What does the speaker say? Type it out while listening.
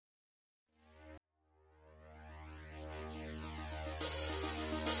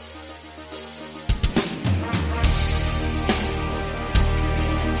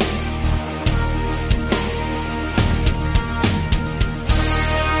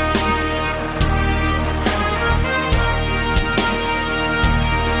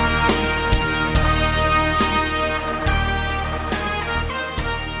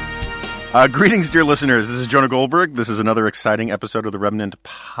Greetings, dear listeners. This is Jonah Goldberg. This is another exciting episode of the Remnant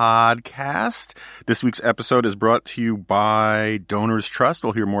Podcast. This week's episode is brought to you by Donors Trust.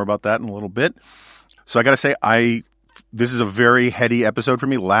 We'll hear more about that in a little bit. So I got to say, this is a very heady episode for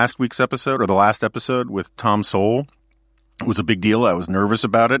me. Last week's episode, or the last episode with Tom Sowell, was a big deal. I was nervous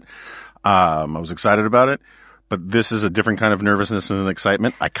about it. I was excited about it. But this is a different kind of nervousness and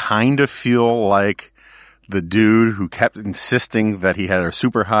excitement. I kind of feel like the dude who kept insisting that he had a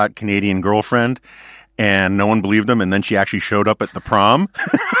super hot Canadian girlfriend and no one believed him, and then she actually showed up at the prom.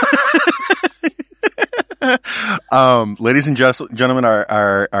 Ladies and gentlemen,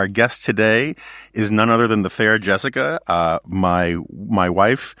 our guest today is none other than the fair Jessica, my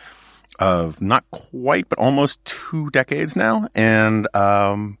wife of not quite, but almost 2 decades now. And,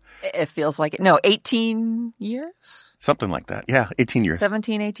 it feels like it. No, 18 years? Something like that. Yeah. 18 years.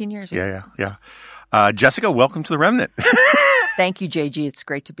 17, 18 years. Yeah. Jessica, welcome to the Remnant. Thank you, JG. It's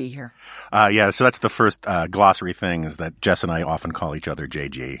great to be here. So that's the first glossary thing, is that Jess and I often call each other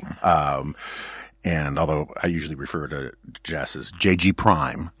JG. And although I usually refer to Jess as JG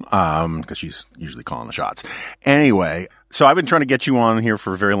Prime, because she's usually calling the shots. Anyway, so I've been trying to get you on here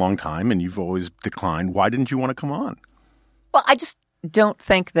for a very long time, and you've always declined. Why didn't you want to come on? Well, I just don't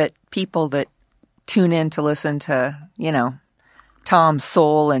think that people that tune in to listen to, Tom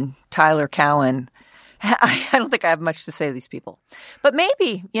Sowell and Tyler Cowen, I don't think I have much to say to these people. But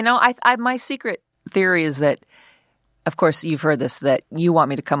maybe, my secret theory is that, of course, you've heard this, that you want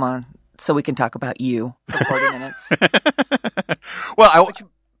me to come on so we can talk about you for 40 minutes. Which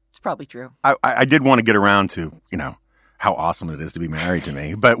it's probably true. I did want to get around to, how awesome it is to be married to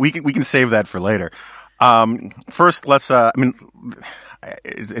me, but we can save that for later. First, let's,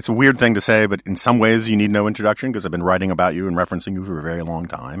 it's a weird thing to say, but in some ways you need no introduction because I've been writing about you and referencing you for a very long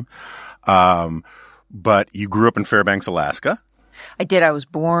time. But you grew up in Fairbanks, Alaska. I did. I was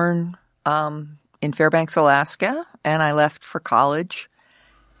born in Fairbanks, Alaska, and I left for college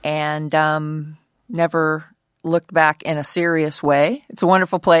and never looked back in a serious way. It's a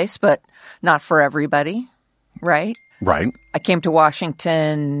wonderful place, but not for everybody, right? Right. I came to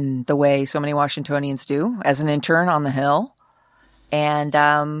Washington the way so many Washingtonians do, as an intern on the Hill, and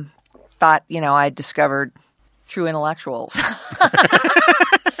thought, I'd discovered true intellectuals.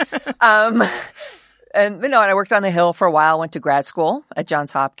 And I worked on the Hill for a while. Went to grad school at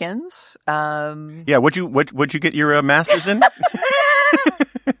Johns Hopkins. What'd you get your master's in?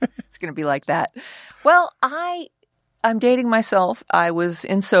 It's going to be like that. Well, I'm dating myself. I was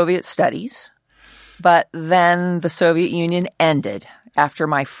in Soviet studies, but then the Soviet Union ended after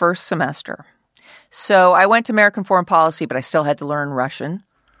my first semester. So I went to American foreign policy, but I still had to learn Russian,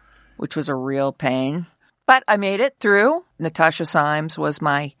 which was a real pain. But I made it through. Natasha Symes was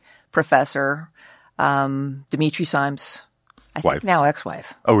my professor. Dmitry Symes, I think now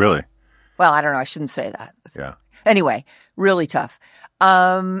ex-wife. Oh, really? Well, I don't know. I shouldn't say that. Yeah. Anyway, really tough.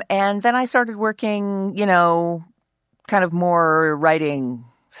 And then I started working, kind of more writing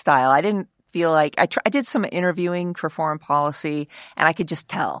style. I didn't feel like I did some interviewing for foreign policy, and I could just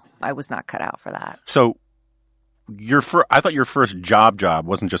tell I was not cut out for that. So I thought your first job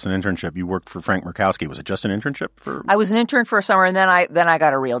wasn't just an internship. You worked for Frank Murkowski. Was it just an internship for? I was an intern for a summer, and then I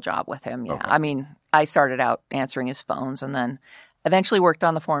got a real job with him. Yeah. Okay. I started out answering his phones, and then eventually worked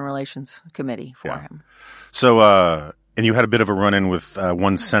on the Foreign Relations Committee for him. So, and you had a bit of a run-in with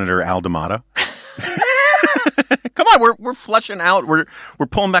one Senator Al D'Amato. Come on, we're fleshing out. We're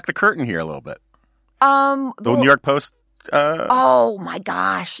pulling back the curtain here a little bit. The New York Post. Oh my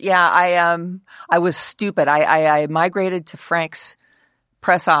gosh. Yeah. I was stupid. I migrated to Frank's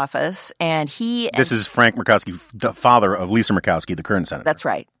press office, and this is Frank Murkowski, the father of Lisa Murkowski, the current senator. That's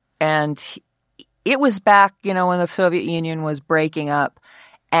right. And it was back, when the Soviet Union was breaking up,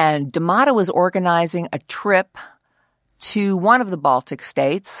 and D'Amato was organizing a trip to one of the Baltic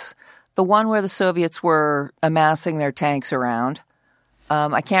states, the one where the Soviets were amassing their tanks around.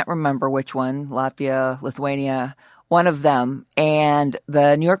 I can't remember which one, Latvia, Lithuania, one of them. And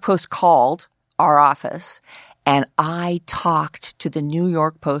the New York Post called our office, and I talked to the New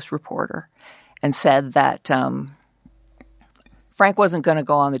York Post reporter and said that Frank wasn't going to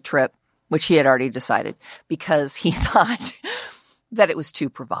go on the trip, which he had already decided, because he thought that it was too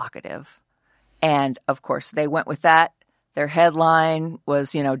provocative. And, of course, they went with that. Their headline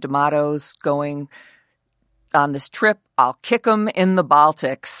was, D'Amato's going on this trip. I'll kick him in the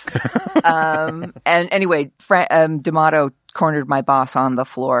Baltics. And anyway, D'Amato cornered my boss on the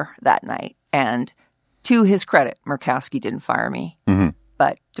floor that night. And to his credit, Murkowski didn't fire me. Mm-hmm.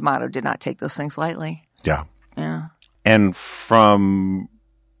 But D'Amato did not take those things lightly. Yeah. Yeah. And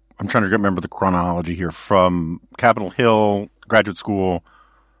I'm trying to remember the chronology here, from Capitol Hill, graduate school,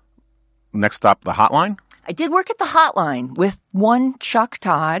 next stop, the hotline? I did work at the hotline with one Chuck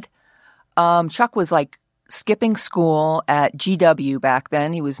Todd. Chuck was like skipping school at GW back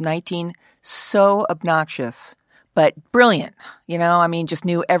then. He was 19, so obnoxious, but brilliant. Just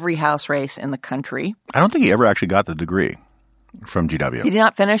knew every house race in the country. I don't think he ever actually got the degree from GW. He did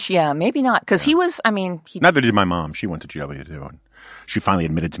not finish? Yeah, maybe not. Because he was, Neither did my mom. She went to GW too. And she finally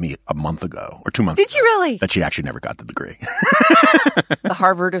admitted to me a month ago, or 2 months ago. Did you really? That she actually never got the degree. The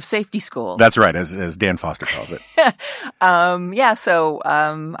Harvard of safety school. That's right, as Dan Foster calls it. I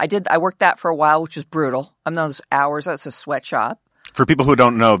worked that for a while, which was brutal. Those hours, that's a sweatshop. For people who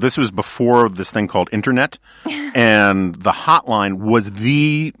don't know, this was before this thing called internet, and the hotline was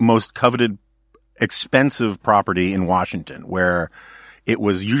the most coveted, expensive property in Washington, where it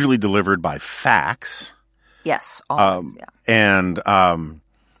was usually delivered by fax. Yes, always, yeah. And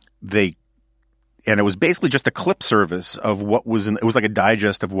it was basically just a clip service of what was it was like a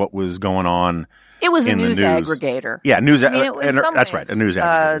digest of what was going on. It was a news aggregator. Yeah, news. That's right, a news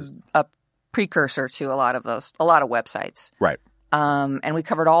aggregator. A precursor to a lot of websites. Right. And we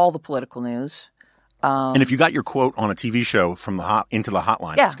covered all the political news. And if you got your quote on a TV show from into the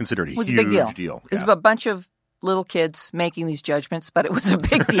hotline, it was considered a huge big deal. It was a bunch of little kids making these judgments, but it was a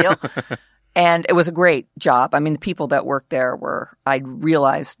big deal. And it was a great job. The people that worked there I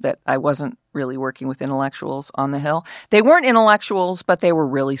realized that I wasn't really working with intellectuals on the Hill. They weren't intellectuals, but they were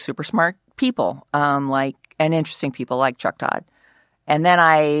really super smart people, and interesting people like Chuck Todd. And then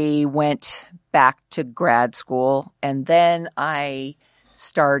I went back to grad school, and then I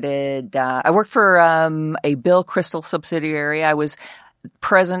started, I worked for a Bill Kristol subsidiary. I was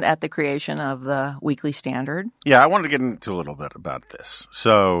present at the creation of the Weekly Standard. Yeah, I wanted to get into a little bit about this.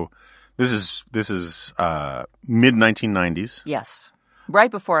 So this is mid-1990s. Yes. Right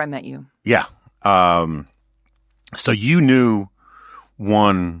before I met you. Yeah. So you knew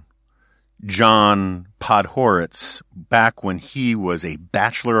one John Podhoretz back when he was a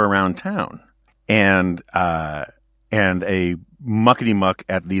bachelor around town and a muckety-muck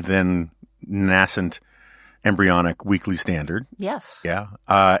at the then nascent embryonic Weekly Standard. Yes. Yeah.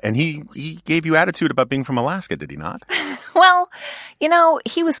 And he gave you attitude about being from Alaska, did he not? Well,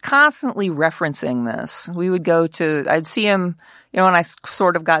 he was constantly referencing this. I'd see him, when I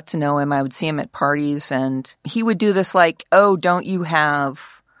sort of got to know him, I would see him at parties, and he would do this like, oh, don't you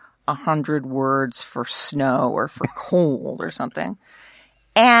have 100 words for snow or for cold or something?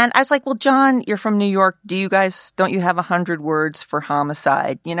 And I was like, well, John, you're from New York. Don't you have 100 words for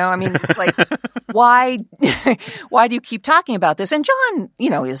homicide? It's like, why do you keep talking about this? And John,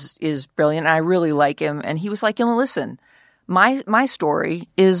 is brilliant. I really like him. And he was like, listen, my story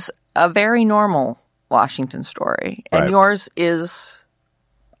is a very normal Washington story, and yours is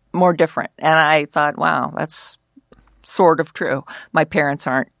more different. And I thought, wow, that's sort of true. My parents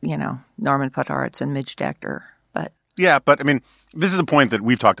aren't, Norman Podhoretz and Midge Decter, but. Yeah, but this is a point that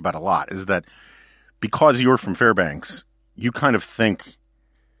we've talked about a lot, is that because you're from Fairbanks, you kind of think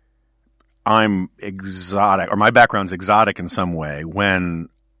I'm exotic, or my background's exotic in some way, when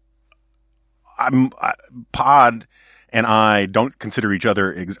Pod and I don't consider each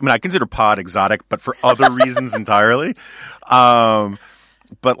other, I consider Pod exotic, but for other reasons entirely.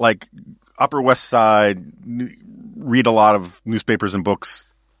 But like Upper West Side, read a lot of newspapers and books,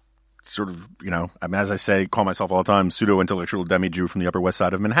 sort of, as I say, call myself all the time, pseudo-intellectual demi-Jew from the Upper West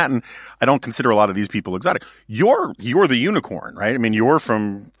Side of Manhattan. I don't consider a lot of these people exotic. You're the unicorn, right? You're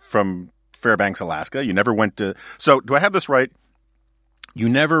from Fairbanks, Alaska. You never went to, so do I have this right? You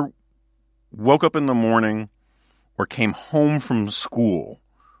never woke up in the morning or came home from school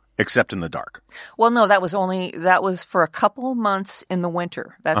except in the dark. Well, no, that was for a couple months in the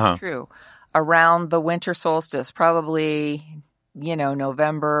winter. That's true. Around the winter solstice, probably,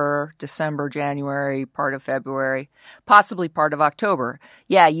 November, December, January, part of February, possibly part of October.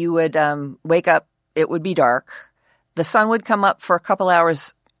 Yeah, you would wake up, it would be dark. The sun would come up for a couple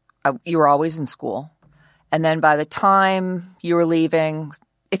hours. You were always in school. And then by the time you were leaving,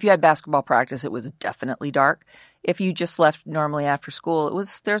 if you had basketball practice, it was definitely dark. If you just left normally after school,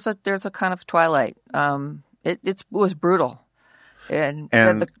 there's a kind of twilight. It was brutal, and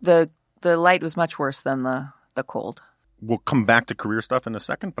the light was much worse than the cold. We'll come back to career stuff in a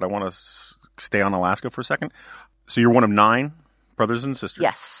second, but I want to stay on Alaska for a second. So you're one of 9 brothers and sisters.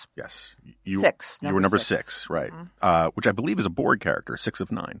 Yes. Six. You were number 6, right? Mm-hmm. Which I believe is a board character, 6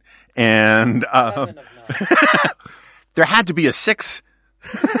 of 9, and 7 of 9. There had to be a 6.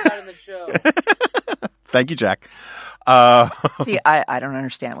 Not in the show. Thank you, Jack. See, I don't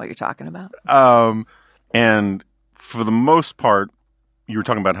understand what you're talking about. And for the most part, you were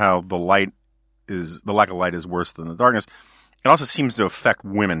talking about how the lack of light is worse than the darkness. It also seems to affect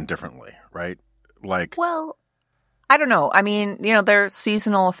women differently, right? Like, Well, I don't know. I mean, their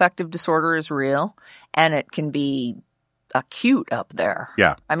seasonal affective disorder is real, and it can be acute up there.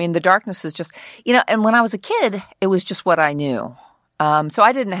 yeah, I mean, the darkness is just, and when I was a kid, it was just what I knew. So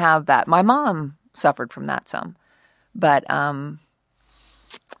I didn't have that. My mom suffered from that some. But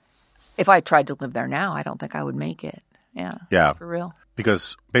if I tried to live there now, I don't think I would make it. Yeah. Yeah. For real.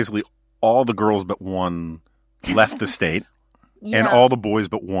 Because basically all the girls but one left the state Yeah. and all the boys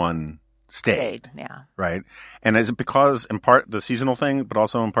but one stayed. Yeah. Right? And is it because, in part, the seasonal thing, but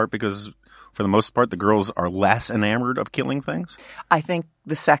also in part because, for the most part, the girls are less enamored of killing things? I think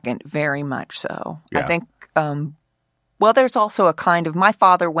the second, very much so. Yeah. I think, well, there's also a kind of, my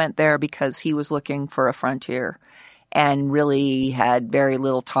father went there because he was looking for a frontier and really had very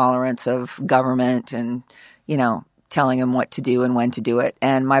little tolerance of government and, telling him what to do and when to do it.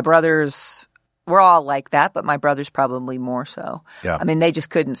 And my brothers were all like that, but my brothers probably more so. Yeah. I mean, they just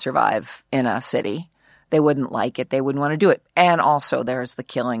couldn't survive in a city. They wouldn't like it. They wouldn't want to do it. And also there's the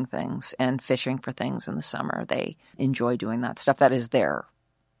killing things and fishing for things in the summer. They enjoy doing that stuff. That is their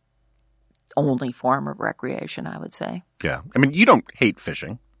only form of recreation, I would say. Yeah. I mean, you don't hate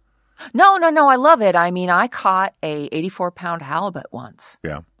fishing. No. I love it. I mean, I caught a 84-pound halibut once.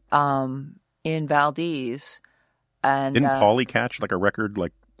 Yeah. In Valdez. And Didn't Paulie catch like a record,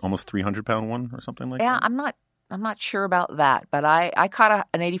 like almost 300-pound one or something like yeah, that? I'm not sure about that, but I caught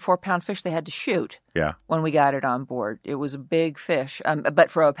an 84-pound fish they had to shoot. Yeah. When we got it on board. It was a big fish.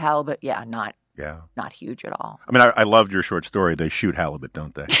 But for a halibut, yeah, not huge at all. I mean, I loved your short story. They shoot halibut,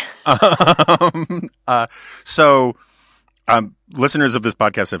 don't they? Listeners of this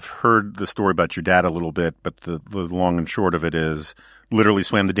podcast have heard the story about your dad a little bit, but the long and short of it is literally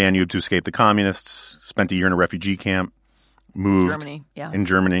swam the Danube to escape the communists, spent a year in a refugee camp, moved Germany, yeah. in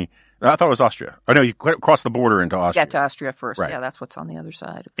Germany. I thought it was Austria. Oh, no, you crossed the border into Austria. Got to Austria first. Right. Yeah, that's what's on the other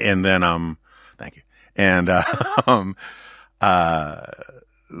side. And then, thank you. And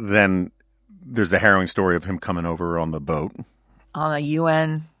then there's the harrowing story of him coming over on the boat. On a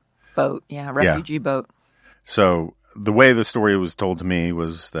UN boat, refugee boat. So the way the story was told to me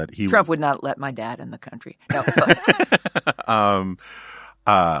was that Trump would not let my dad in the country. No,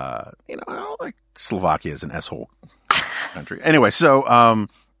 I don't think Slovakia is an S-hole country. Anyway, so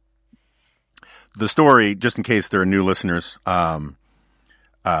the story, just in case there are new listeners, so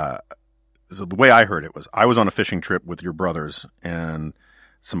the way I heard it was I was on a fishing trip with your brothers and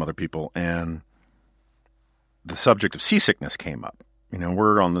some other people, and the subject of seasickness came up.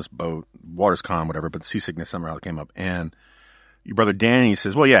 We're on this boat, water's calm, whatever, but seasickness somehow came up. And your brother Danny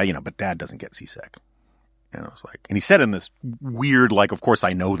says, well, yeah, but Dad doesn't get seasick. And I was like, and he said in this weird, like, of course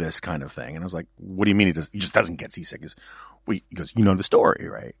I know this kind of thing. And I was like, what do you mean he just doesn't get seasick? He goes, you know the story,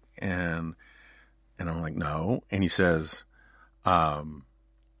 right? And I'm like, no. And he says, and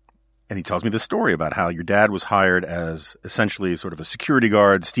he tells me this story about how your dad was hired as essentially sort of a security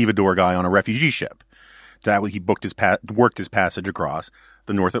guard, stevedore guy on a refugee ship. That way he worked his passage across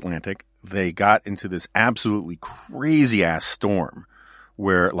the North Atlantic. They got into this absolutely crazy ass storm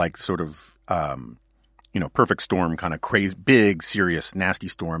where like sort of, perfect storm, kind of crazy, big, serious, nasty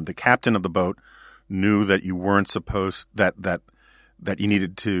storm. The captain of the boat knew that you weren't supposed, that you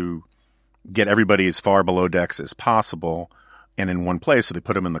needed to get everybody as far below decks as possible and in one place. So they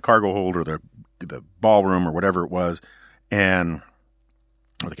put him in the cargo hold or the ballroom or whatever it was or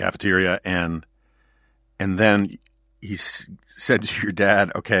the cafeteria. And then he said to your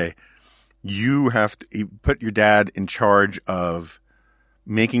dad, okay, he put your dad in charge of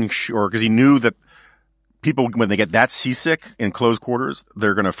making sure, because he knew that people, when they get that seasick in closed quarters,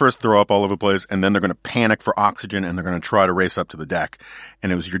 they're going to first throw up all over the place, and then they're going to panic for oxygen, and they're going to try to race up to the deck.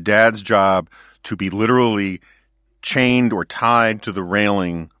 And it was your dad's job to be literally chained or tied to the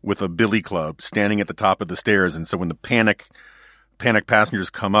railing with a billy club standing at the top of the stairs. And so when the panic passengers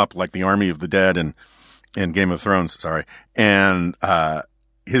come up like the Army of the Dead and Game of Thrones, and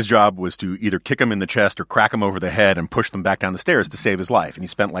his job was to either kick him in the chest or crack him over the head and push them back down the stairs to save his life. And he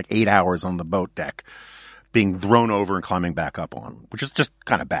spent like 8 hours on the boat deck being thrown over and climbing back up on, which is just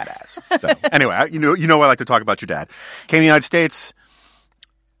kind of badass. So anyway, I like to talk about your dad. Came to the United States,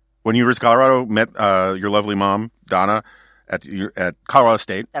 when University of Colorado, met your lovely mom, Donna, at Colorado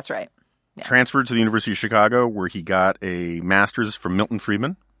State. That's right. Yeah. Transferred to the University of Chicago, where he got a master's from Milton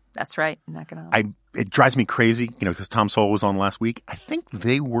Friedman. That's right, in economics. It drives me crazy, because Tom Sowell was on last week. I think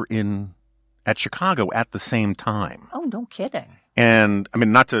they were at Chicago at the same time. Oh, no kidding. And I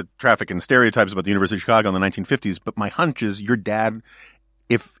mean, not to traffic in stereotypes about the University of Chicago in the 1950s, but my hunch is your dad,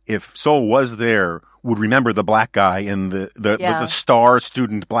 if Sowell was there, would remember the black guy in the star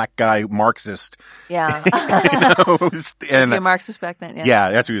student black guy Marxist. Yeah. And you a Marxist back then? Yeah.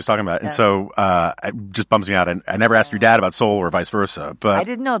 Yeah, that's what he was talking about. And so it just bums me out. I never asked your dad about Soul or vice versa. But I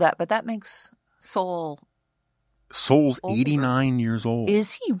didn't know that, but that makes Soul's older. 89 years old.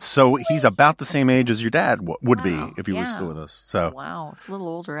 Is he? So he's about the same age as your dad would be if he was still with us. So wow, it's a little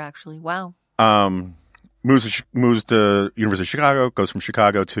older actually. Wow. Moves to University of Chicago, goes from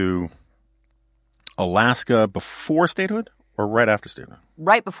Chicago to Alaska before statehood or right after statehood?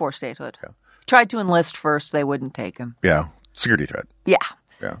 Right before statehood. Yeah. Tried to enlist first. They wouldn't take him. Yeah. Security threat. Yeah.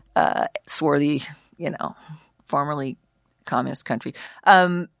 Yeah. Swarthy, formerly communist country.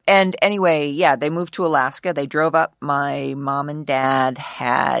 And anyway, they moved to Alaska. They drove up. My mom and dad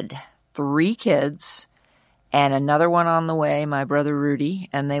had 3 kids and another one on the way, my brother Rudy,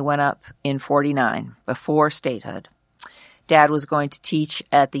 and they went up in 49 before statehood. Dad was going to teach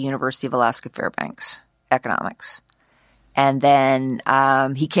at the University of Alaska Fairbanks, economics. And then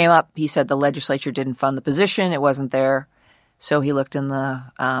he came up. He said the legislature didn't fund the position. It wasn't there. So he looked in the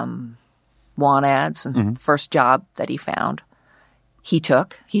want ads, and first job that he found, he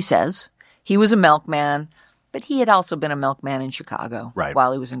took, he says. He was a milkman, but he had also been a milkman in Chicago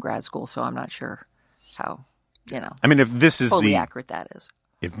while he was in grad school, so I'm not sure how, I mean, if this is totally accurate that is.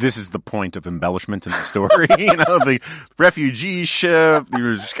 If this is the point of embellishment in the story, the refugee ship, he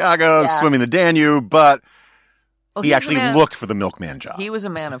was in Chicago, swimming the Danube, but he actually looked for the milkman job. He was a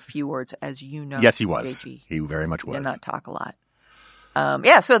man of few words, as you know. Yes, he was. JP. He very much was. Did not talk a lot.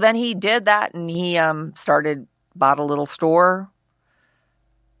 So then he did that, and he bought a little store,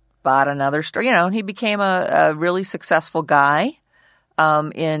 bought another store. And he became a really successful guy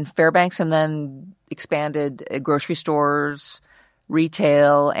in Fairbanks, and then expanded grocery stores,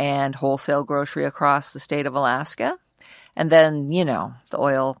 retail and wholesale grocery across the state of Alaska. And then, the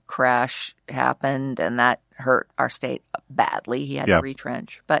oil crash happened, and that hurt our state badly. He had to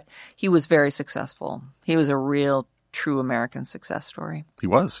retrench. But he was very successful. He was a real, true American success story. He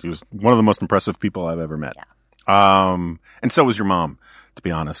was. He was one of the most impressive people I've ever met. Yeah. And so was your mom, to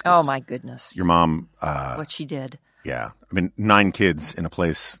be honest. Oh, my goodness. Your mom. What she did. Yeah. I mean, 9 kids in a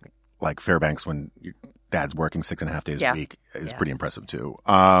place like Fairbanks when your dad's working 6.5 days a week is pretty impressive too.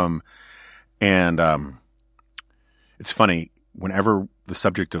 It's funny, whenever the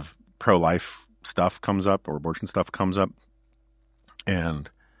subject of pro-life stuff comes up or abortion stuff comes up, and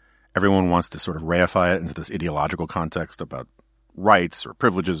everyone wants to sort of reify it into this ideological context about rights or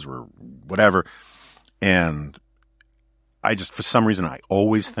privileges or whatever. And I just, for some reason, I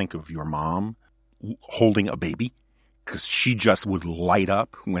always think of your mom holding a baby. Because she just would light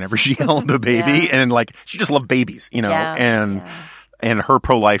up whenever she held a baby, and she just loved babies, and her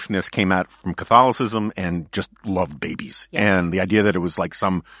pro-lifeness came out from Catholicism and just loved babies, and the idea that it was like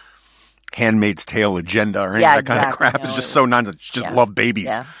some Handmaid's Tale agenda or any of that kind of crap is just so nonsense. She just loved babies.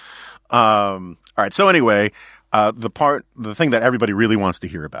 Yeah. All right. So anyway, the thing that everybody really wants to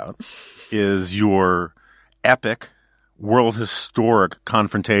hear about is your epic, world historic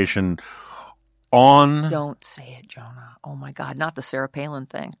confrontation on... Don't say it, Jonah. Oh, my God. Not the Sarah Palin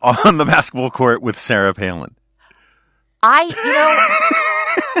thing. On the basketball court with Sarah Palin.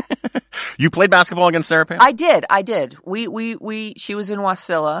 You played basketball against Sarah Palin? I did. She was in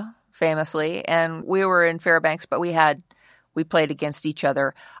Wasilla, famously, and we were in Fairbanks, but we played against each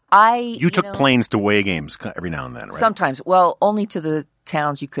other. You took planes to away games every now and then, right? Sometimes. Well, only to the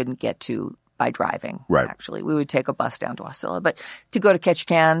towns you couldn't get to by driving, right. Actually. We would take a bus down to Wasilla. But to go to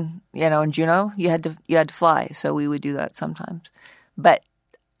Ketchikan, in Juneau, you had to fly. So we would do that sometimes. But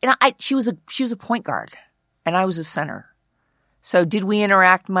she was a point guard, and I was a center. So did we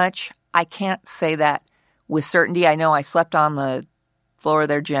interact much? I can't say that with certainty. I know I slept on the floor of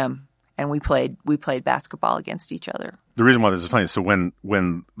their gym, and we played basketball against each other. The reason why this is funny is so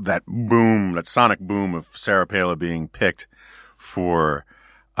when that sonic boom of Sarah Palin being picked for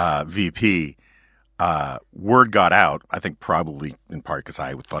VP, word got out, I think probably in part because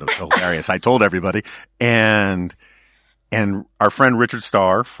I thought it was hilarious. I told everybody. And our friend Richard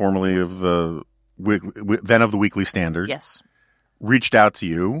Starr, formerly of the Weekly Standard, yes, reached out to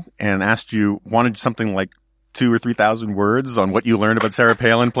you and wanted something like 2,000 or 3,000 words on what you learned about Sarah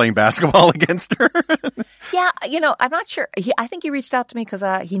Palin playing basketball against her. Yeah, I'm not sure. I think he reached out to me because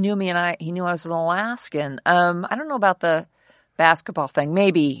he knew me and he knew I was an Alaskan. I don't know about the basketball thing.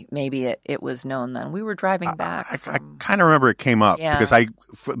 Maybe it was known then. We were driving back. I kind of remember it came up because I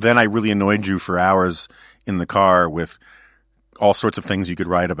really annoyed you for hours in the car with all sorts of things you could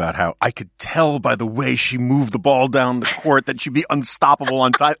write about how I could tell by the way she moved the ball down the court that she'd be unstoppable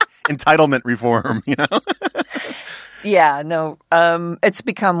on entitlement reform, Yeah, no. It's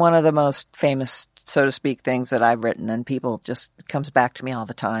become one of the most famous so to speak, things that I've written, and people just it comes back to me all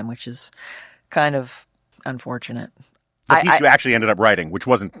the time, which is kind of unfortunate. The piece you actually ended up writing, which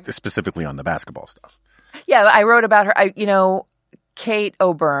wasn't specifically on the basketball stuff. Yeah, I wrote about her. Kate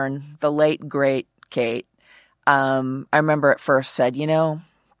O'Byrne, the late great Kate. I remember at first said,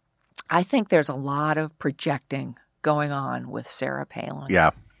 I think there's a lot of projecting going on with Sarah Palin.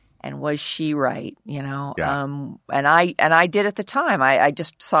 Yeah. And was she right? Yeah. And I did at the time. I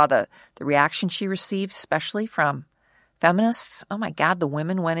just saw the reaction she received, especially from feminists. Oh my God, the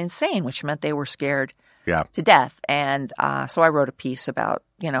women went insane, which meant they were scared to death. And so I wrote a piece about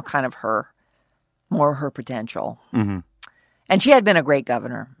kind of more her potential. Mm-hmm. And she had been a great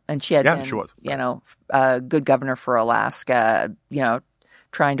governor, and she had been she was. A good governor for Alaska.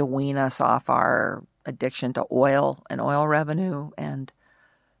 Trying to wean us off our addiction to oil and oil revenue and.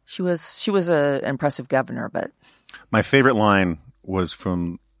 She was an impressive governor, but my favorite line was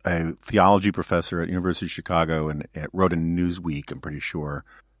from a theology professor at University of Chicago, and it wrote in Newsweek, I'm pretty sure.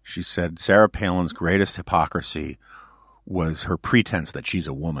 She said Sarah Palin's greatest hypocrisy was her pretense that she's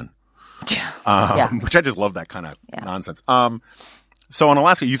a woman. Which I just love that kind of nonsense. So on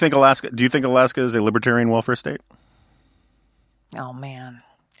Alaska, do you think Alaska is a libertarian welfare state? Oh man.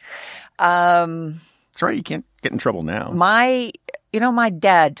 That's right. You can't get in trouble now. My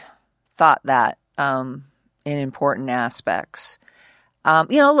dad thought that in important aspects.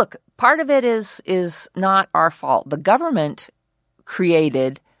 Look, part of it is not our fault. The government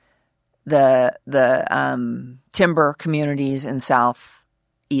created the timber communities in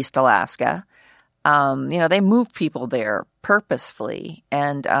Southeast Alaska. They moved people there purposefully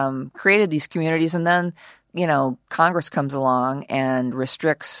and created these communities, and then Congress comes along and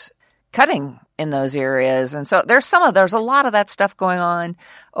restricts cutting in those areas. And so there's a lot of that stuff going on.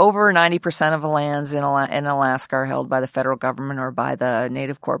 Over 90% of the lands in Alaska are held by the federal government or by the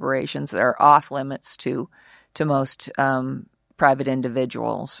native corporations. They're off limits to most private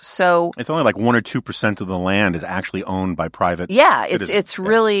individuals. So it's only like 1 or 2% of the land is actually owned by private. Yeah, citizens. it's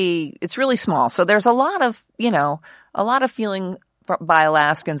really small. So there's a lot of feeling by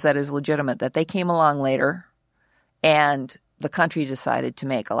Alaskans that is legitimate that they came along later and the country decided to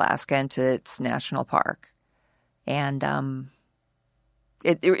make Alaska into its national park. And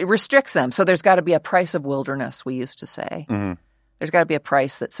it restricts them. So there's got to be a price of wilderness, we used to say. Mm-hmm. There's got to be a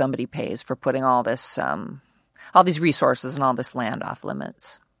price that somebody pays for putting all this, all these resources and all this land off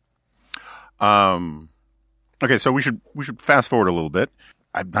limits. Okay, so we should fast forward a little bit.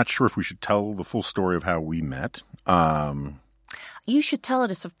 I'm not sure if we should tell the full story of how we met. You should tell it.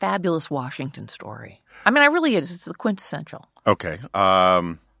 It's a fabulous Washington story. I mean, it really is. It's the quintessential. Okay.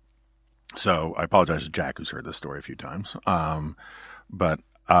 So I apologize to Jack, who's heard this story a few times.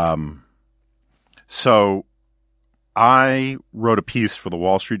 So I wrote a piece for the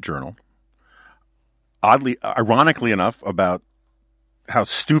Wall Street Journal, ironically enough, about how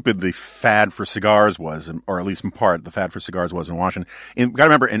stupid the fad for cigars was, or at least in part, the fad for cigars was in Washington. Got to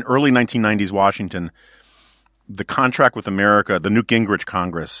remember, in early 1990s Washington, the contract with America, the Newt Gingrich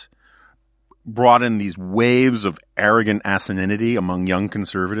Congress, brought in these waves of arrogant asininity among young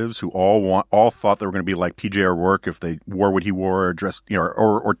conservatives who all thought they were going to be like P.J. O'Rourke if they wore what he wore, or dressed,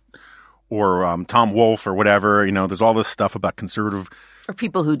 or Tom Wolfe or whatever. There's all this stuff about conservative, or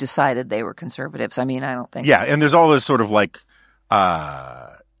people who decided they were conservatives. I mean, I don't think. Yeah, and there's all this sort of like,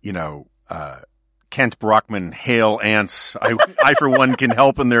 Kent Brockman, hail ants. I for one can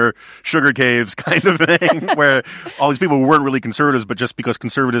help in their sugar caves kind of thing, where all these people who weren't really conservatives, but just because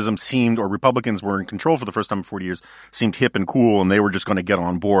conservatism seemed, or Republicans were in control for the first time in 40 years, seemed hip and cool, and they were just going to get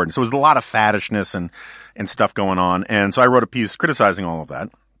on board. And so there was a lot of faddishness and stuff going on. And so I wrote a piece criticizing all of that.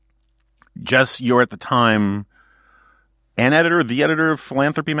 Jess, you're at the time the editor of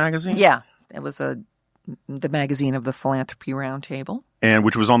Philanthropy magazine? Yeah, it was the magazine of the Philanthropy Roundtable. And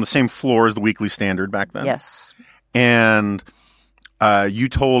which was on the same floor as the Weekly Standard back then. Yes. And you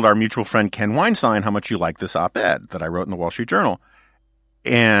told our mutual friend Ken Weinstein how much you liked this op-ed that I wrote in the Wall Street Journal.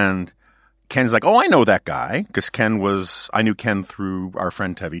 And Ken's like, oh, I know that guy. Because I knew Ken through our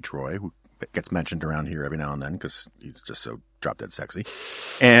friend Tevi Troy, who gets mentioned around here every now and then because he's just so drop-dead sexy.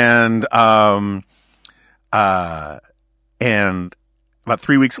 And about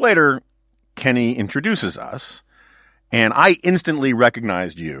 3 weeks later, Kenny introduces us. And I instantly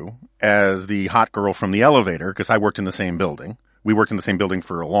recognized you as the hot girl from the elevator because I worked in the same building. We worked in the same building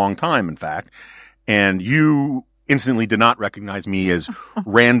for a long time, in fact. And you instantly did not recognize me as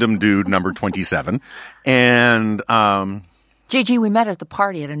random dude number 27. And JG, we met at the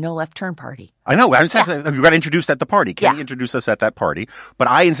party, at a no left turn party. I know. We got introduced at the party. Kenny introduced us at that party. But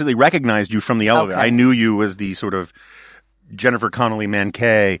I instantly recognized you from the elevator. Okay. I knew you as the sort of Jennifer Connelly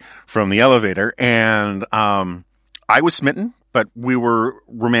Manquet from the elevator, and I was smitten, but we were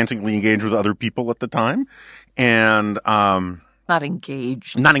romantically engaged with other people at the time, and not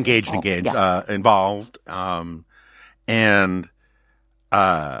engaged, involved, and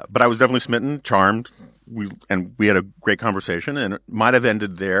but I was definitely smitten, charmed. We had a great conversation, and it might have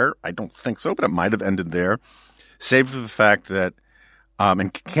ended there. I don't think so, but it might have ended there, save for the fact that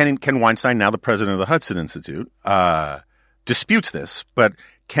and Ken Weinstein, now the president of the Hudson Institute, disputes this, but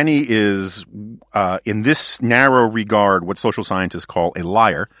Kenny is, in this narrow regard, what social scientists call a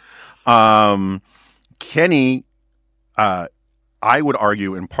liar. Kenny, I would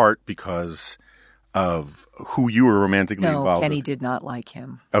argue in part because of who you were romantically involved Kenny with. did not like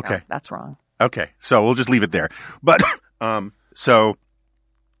him. Okay. No, that's wrong. Okay. So we'll just leave it there. But, so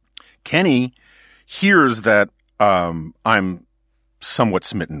Kenny hears that, I'm somewhat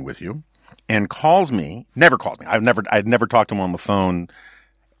smitten with you and never called me. I'd never talked to him on the phone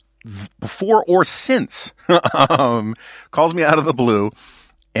before or since, calls me out of the blue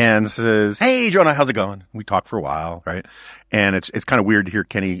and says, "Hey, Jonah, how's it going?" We talked for a while, right? And it's kind of weird to hear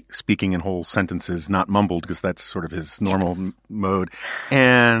Kenny speaking in whole sentences, not mumbled, because that's sort of his normal mode.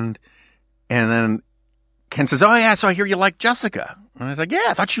 And then Ken says, "Oh yeah, so I hear you like Jessica." And I was like, "Yeah,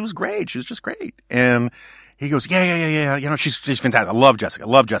 I thought she was great. She was just great." And he goes, yeah. You know, she's fantastic. I love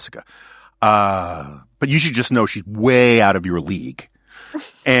Jessica. But you should just know she's way out of your league.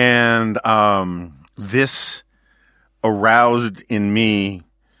 And, this aroused in me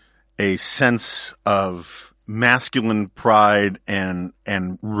a sense of masculine pride and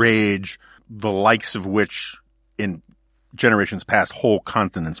rage, the likes of which in generations past whole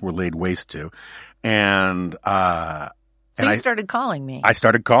continents were laid waste to. And, So you started calling me. I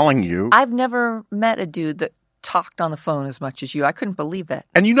started calling you. I've never met a dude that talked on the phone as much as you. I couldn't believe it.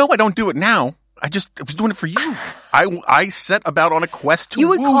 And you know I don't do it now. I was doing it for you. I set about on a quest to woo you. You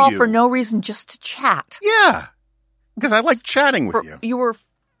would call for no reason, just to chat. Yeah. Because I like chatting with you. You were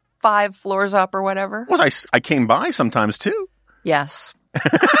 5 floors up or whatever? Well, I came by sometimes too. Yes.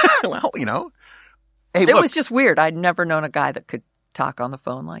 Well, you know. Hey, it was just weird. I'd never known a guy that could talk on the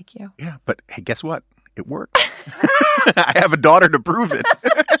phone like you. Yeah, but hey, guess what? It worked. I have a daughter to prove it.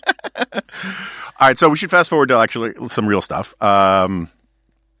 All right, so we should fast forward to actually some real stuff.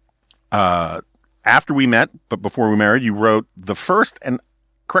 After we met, but before we married, you wrote the first, and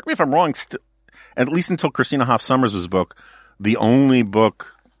correct me if I'm wrong, at least until Christina Hoff Sommers' book, the only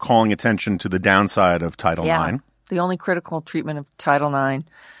book calling attention to the downside of Title IX. The only critical treatment of Title IX,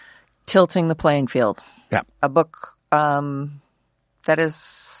 tilting the playing field. Yeah. A book that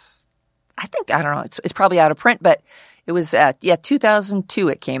is, I don't know, it's probably out of print, but it was 2002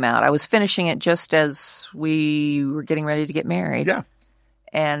 it came out. I was finishing it just as we were getting ready to get married. Yeah.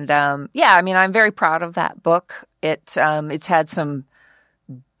 And I mean, I'm very proud of that book. It's had some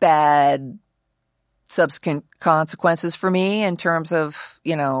bad subsequent consequences for me in terms of,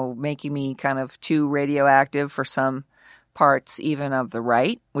 you know, making me kind of too radioactive for some parts even of the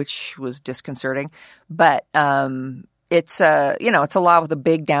right, which was disconcerting. But it's it's a lot with a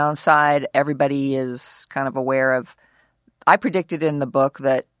big downside. Everybody is kind of aware of. I predicted in the book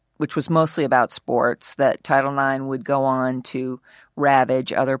that, which was mostly about sports, that Title IX would go on to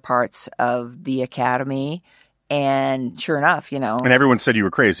ravage other parts of the academy. And sure enough, you know. And everyone said you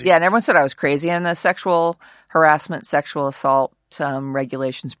were crazy. Yeah, and everyone said I was crazy. And the sexual harassment, sexual assault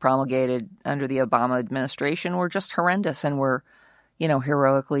regulations promulgated under the Obama administration were just horrendous and were, you know,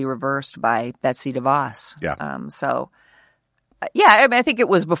 heroically reversed by Betsy DeVos. Yeah. I mean, I think it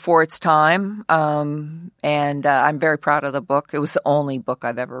was before its time. And I'm very proud of the book. It was the only book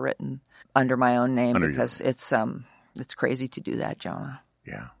I've ever written under my own name because it's crazy to do that, Jonah.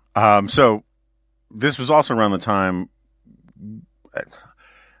 Yeah. So this was also around the time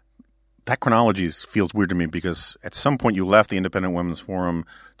that chronology feels weird to me because at some point you left the Independent Women's Forum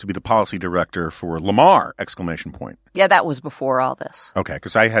to be the policy director for Lamar! ! Yeah, that was before all this. Okay,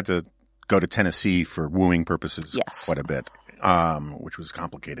 because I had to go to Tennessee for wooing purposes quite a bit, which was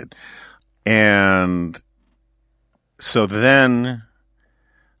complicated. And so then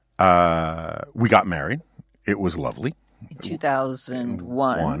we got married. It was lovely. In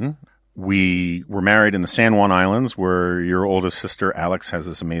 2001. We were married in the San Juan Islands where your oldest sister, Alex, has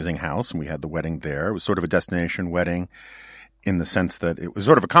this amazing house, and we had the wedding there. It was sort of a destination wedding in the sense that it was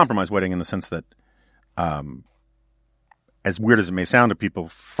sort of a compromise wedding in the sense that, as weird as it may sound to people,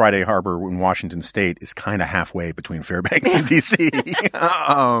 Friday Harbor in Washington State is kind of halfway between Fairbanks and D.C.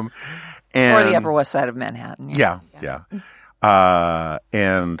 Or the Upper West Side of Manhattan. Yeah.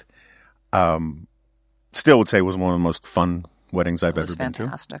 And still would say it was one of the most fun weddings I've ever been to.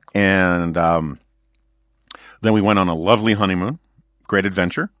 Fantastic. And, Then we went on a lovely honeymoon, great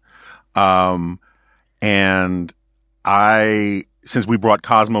adventure. And since we brought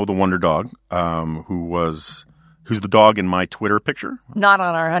Cosmo the Wonder Dog, who's the dog in my Twitter picture. Not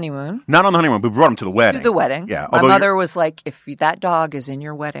on our honeymoon. Not on the honeymoon, but we brought him to the wedding. To the wedding. Yeah. My mother was like, if that dog is in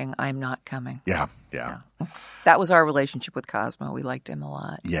your wedding, I'm not coming. Yeah. That was our relationship with Cosmo. We liked him a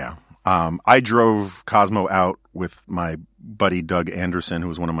lot. Yeah. I drove Cosmo out with my buddy Doug Anderson, who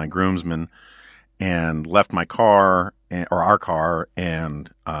was one of my groomsmen, and left my car, or our car,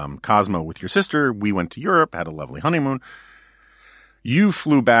 and Cosmo with your sister. We went to Europe, had a lovely honeymoon. You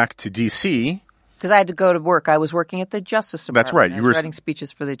flew back to D.C. Because I had to go to work. I was working at the Justice Department. That's right. You were writing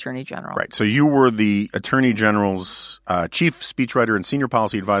speeches for the Attorney General. Right. So you were the Attorney General's chief speechwriter and senior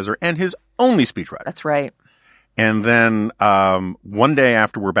policy advisor, and his only speechwriter. That's right. And then one day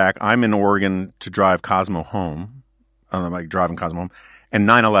after we're back, I'm in Oregon to drive Cosmo home. I'm like driving Cosmo home, and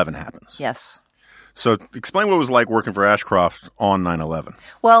 9/11 happens. Yes. So explain what it was like working for Ashcroft on 9/11.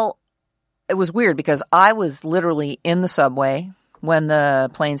 Well, it was weird because I was literally in the subway when the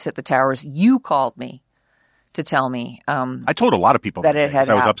planes hit the towers. You called me to tell me. I told a lot of people that it had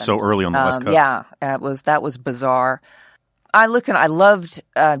I was happened. up so early on the West Coast. Yeah, that was bizarre. I loved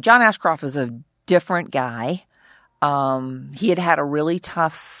John Ashcroft was a different guy. He had a really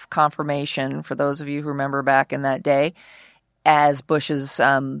tough confirmation, for those of you who remember back in that day, as Bush's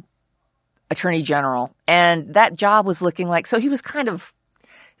Attorney General, and that job was looking like, so he was kind of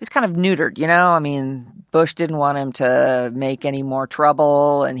neutered, you know. I mean, Bush didn't want him to make any more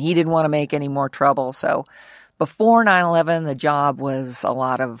trouble, and he didn't want to make any more trouble. So before 9/11, the job was a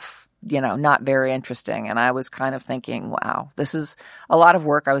lot of, not very interesting, and I was kind of thinking, wow, this is a lot of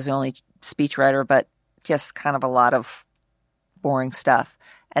work. I was the only speechwriter, but just kind of a lot of boring stuff.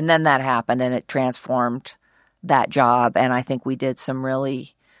 And then that happened, and it transformed that job, and I think we did some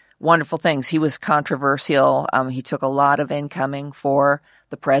really wonderful things. He was controversial. He took a lot of incoming for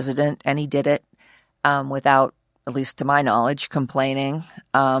the president, and he did it without, at least to my knowledge, complaining.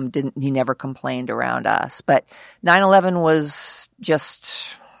 He never complained around us. But 9/11 was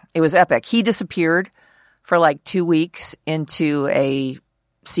it was epic. He disappeared for like 2 weeks into a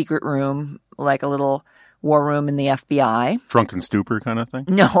secret room, like a little war room in the FBI. Drunken stupor kind of thing?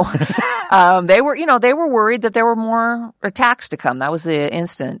 No. They were worried that there were more attacks to come. That was the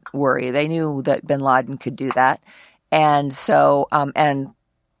instant worry. They knew that bin Laden could do that. And so, and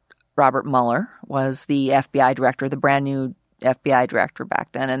Robert Mueller was the FBI director, the brand new FBI director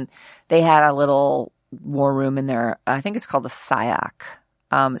back then. And they had a little war room in there. I think it's called the SIAC.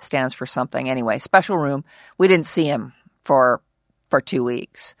 It stands for something. Anyway, special room. We didn't see him for 2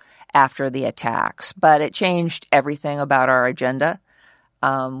 weeks after the attacks, but it changed everything about our agenda.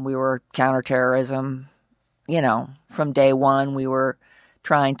 We were counterterrorism. From day one, we were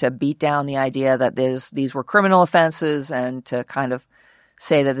trying to beat down the idea that these were criminal offenses, and to kind of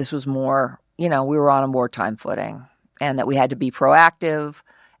say that this was more, we were on a wartime footing, and that we had to be proactive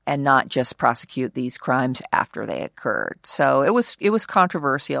and not just prosecute these crimes after they occurred. So it was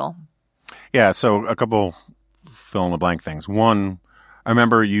controversial. Yeah. So a couple fill in the blank things. One, I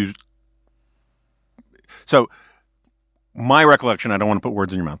remember you. So my recollection, I don't want to put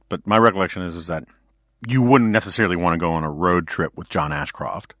words in your mouth, but my recollection is that you wouldn't necessarily want to go on a road trip with John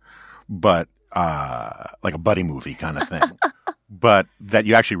Ashcroft, but like a buddy movie kind of thing, but that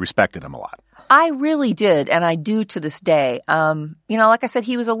you actually respected him a lot. I really did, and I do to this day. Like I said,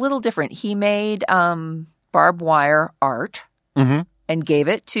 he was a little different. He made barbed wire art and gave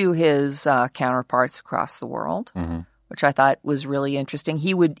it to his counterparts across the world, which I thought was really interesting.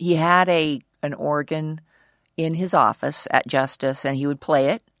 He had an organ in his office at Justice, and he would play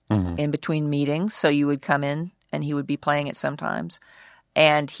it in between meetings. So you would come in, and he would be playing it sometimes.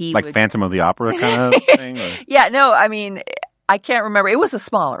 And he like would... Phantom of the Opera kind of thing? Or? Yeah, no, I mean, I can't remember. It was a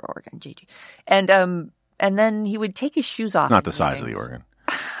smaller organ, Gigi. And then he would take his shoes off. It's not the size of the organ.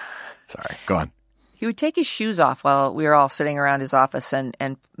 Sorry, go on. He would take his shoes off while we were all sitting around his office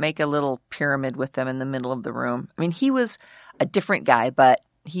and make a little pyramid with them in the middle of the room. I mean, he was a different guy, but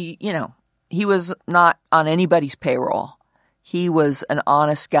he was not on anybody's payroll. He was an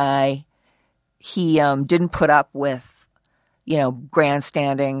honest guy. He didn't put up with,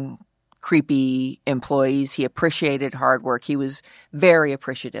 grandstanding, creepy employees. He appreciated hard work. He was very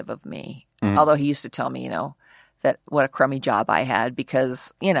appreciative of me, although he used to tell me, that what a crummy job I had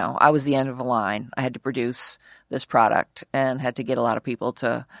because, I was the end of the line. I had to produce this product and had to get a lot of people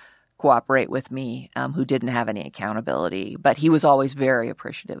to cooperate with me who didn't have any accountability. But he was always very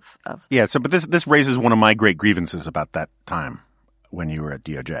appreciative of. Yeah. So, but this raises one of my great grievances about that time when you were at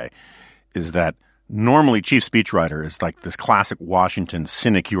DOJ, is that normally chief speechwriter is like this classic Washington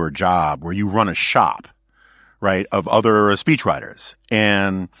sinecure job where you run a shop, right, of other speechwriters.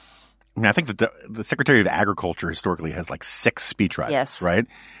 And I mean, I think that the Secretary of Agriculture historically has like 6 speechwriters, Yes. right?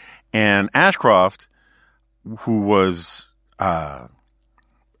 And Ashcroft, who was was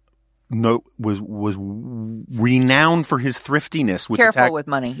renowned for his thriftiness with Careful with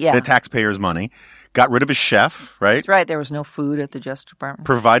money. Yeah. the taxpayers' money, got rid of his chef, right? That's right. There was no food at the Justice Department.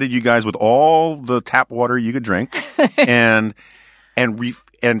 Provided you guys with all the tap water you could drink, and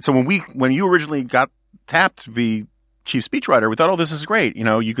so when you originally got tapped to be chief speechwriter, we thought, oh, this is great. You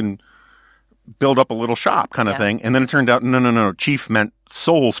know, you can build up a little shop kind of thing. And then it turned out, no, chief meant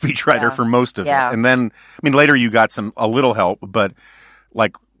sole speechwriter for most of it. And then, I mean, later you got a little help, but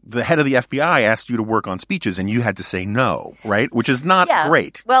like the head of the FBI asked you to work on speeches and you had to say no, right? Which is not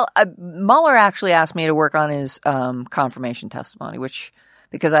great. Well, Mueller actually asked me to work on his confirmation testimony,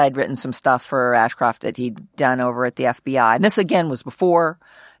 because I had written some stuff for Ashcroft that he'd done over at the FBI. And this, again, was before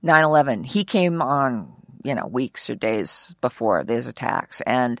 9/11. He came on, weeks or days before these attacks.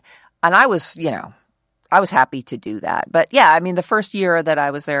 And I was, I was happy to do that. But yeah, I mean, the first year that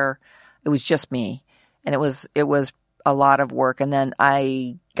I was there, it was just me. And it was a lot of work. And then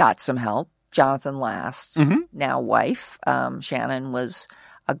I got some help. Jonathan Last's now wife, Shannon, was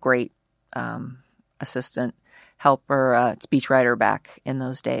a great assistant helper, speechwriter back in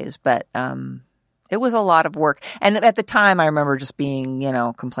those days. But it was a lot of work. And at the time, I remember just being,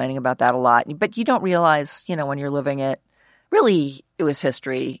 complaining about that a lot. But you don't realize, when you're living it, really, it was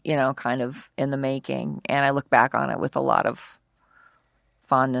history, kind of in the making. And I look back on it with a lot of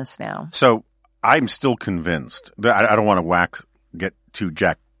fondness now. So I'm still convinced that I don't want to get too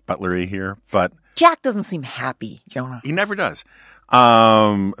Jack Butlery here, but Jack doesn't seem happy, Jonah. He never does.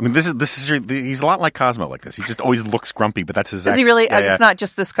 I mean, this is he's a lot like Cosmo like this. He just always looks grumpy, but that's his. Does he really? It's not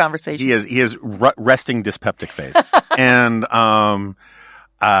just this conversation. He has resting dyspeptic face, and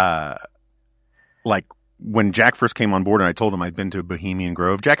like when Jack first came on board, and I told him I'd been to Bohemian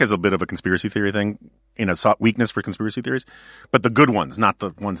Grove. Jack has a bit of a conspiracy theory thing, weakness for conspiracy theories, but the good ones, not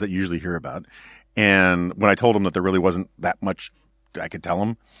the ones that you usually hear about. And when I told him that there really wasn't that much I could tell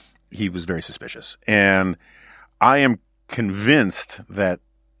him, he was very suspicious. And I am convinced that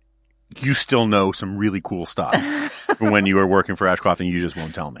you still know some really cool stuff from when you were working for Ashcroft and you just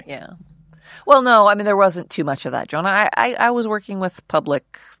won't tell me. Yeah. Well, no, I mean, there wasn't too much of that, Jonah. I was working with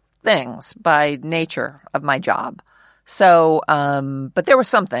public things by nature of my job. So, but there were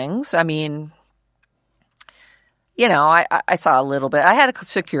some things. I mean, I saw a little bit. I had a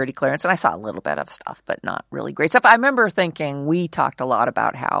security clearance and I saw a little bit of stuff, but not really great stuff. I remember thinking we talked a lot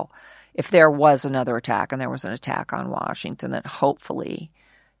about how if there was another attack and there was an attack on Washington, that hopefully,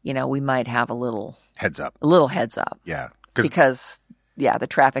 we might have a little heads up. Yeah. Because the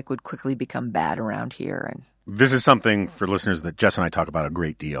traffic would quickly become bad around here. And this is something for listeners that Jess and I talk about a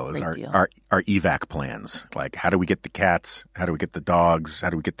great deal is our evac plans. Like, how do we get the cats? How do we get the dogs? How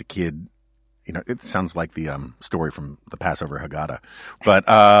do we get the kid? It sounds like the story from the Passover Haggadah. But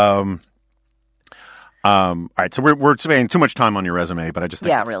all right, so we're spending too much time on your resume, but I just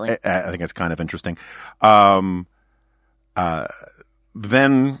think really. I think it's kind of interesting.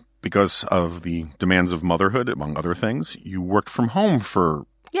 Then, because of the demands of motherhood, among other things, you worked from home for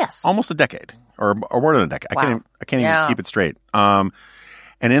almost a decade or more than a decade. Wow. I can't even keep it straight. And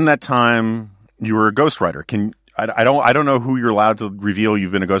in that time, you were a ghostwriter. I don't know who you're allowed to reveal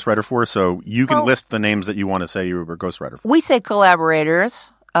you've been a ghostwriter for, so you can list the names that you want to say you were a ghostwriter for. We say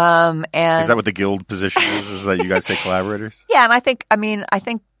collaborators. And is that what the guild position is? Is that you guys say collaborators? Yeah, and I think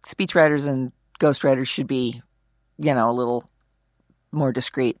speechwriters and ghostwriters should be, a little more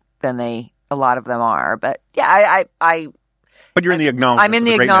discreet than a lot of them are. But yeah, But you're in the acknowledgments. I'm in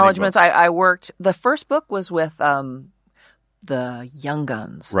the acknowledgments. I worked. The first book was with the Young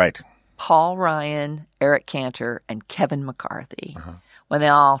Guns. Right. Paul Ryan, Eric Cantor, and Kevin McCarthy, when they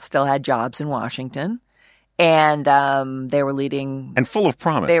all still had jobs in Washington. And they were leading. And full of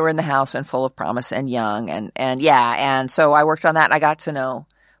promise. They were in the House and full of promise and young. And so I worked on that. And I got to know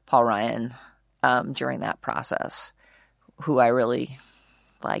Paul Ryan during that process, who I really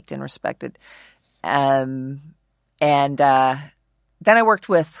liked and respected. And then I worked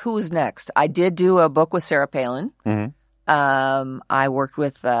with, who was next? I did do a book with Sarah Palin. Mm-hmm. I worked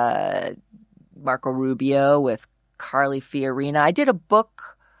with Marco Rubio, with Carly Fiorina. I did a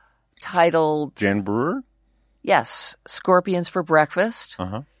book titled Jan Brewer? Yes, Scorpions for Breakfast,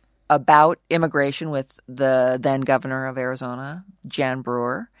 about immigration with the then governor of Arizona, Jan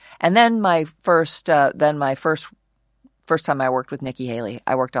Brewer. And then my first time I worked with Nikki Haley,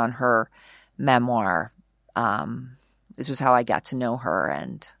 I worked on her memoir. This is how I got to know her,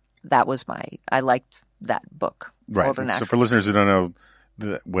 and that was I liked that book. Right. So for listeners who don't know,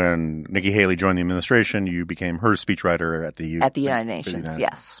 when Nikki Haley joined the administration, you became her speechwriter at the United Nations.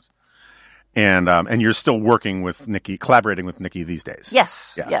 Yes. And you're still working with Nikki, collaborating with Nikki these days.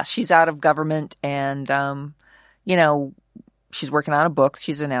 Yes. Yeah. Yes. She's out of government and, she's working on a book.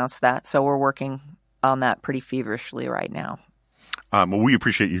 She's announced that. So we're working on that pretty feverishly right now. Well, we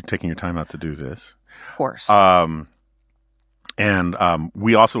appreciate you taking your time out to do this. Of course. And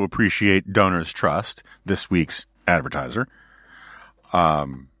we also appreciate Donors Trust, this week's advertiser.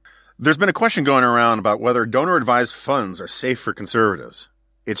 There's been a question going around about whether donor-advised funds are safe for conservatives.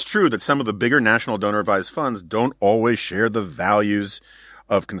 It's true that some of the bigger national donor-advised funds don't always share the values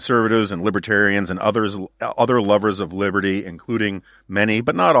of conservatives and libertarians and other lovers of liberty, including many,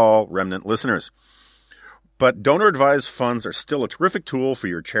 but not all, remnant listeners. But donor-advised funds are still a terrific tool for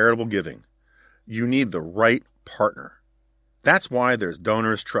your charitable giving. You need the right partner. That's why there's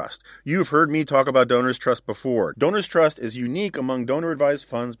Donors Trust. You've heard me talk about Donors Trust before. Donors Trust is unique among donor-advised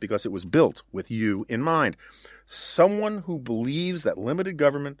funds because it was built with you in mind. Someone who believes that limited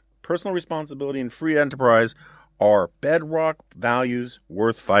government, personal responsibility, and free enterprise are bedrock values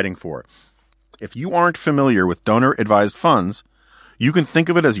worth fighting for. If you aren't familiar with donor-advised funds, you can think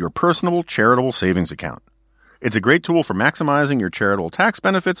of it as your personal charitable savings account. It's a great tool for maximizing your charitable tax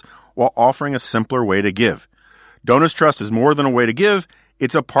benefits while offering a simpler way to give. Donors Trust is more than a way to give.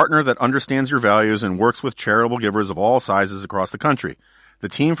 It's a partner that understands your values and works with charitable givers of all sizes across the country. The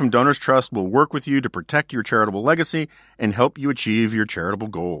team from Donors Trust will work with you to protect your charitable legacy and help you achieve your charitable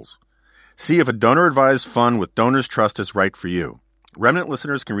goals. See if a donor-advised fund with Donors Trust is right for you. Remnant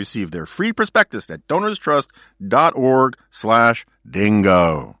listeners can receive their free prospectus at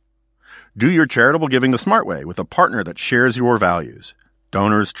donorstrust.org/dingo. Do your charitable giving the smart way with a partner that shares your values.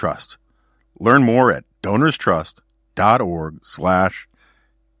 Donors Trust. Learn more at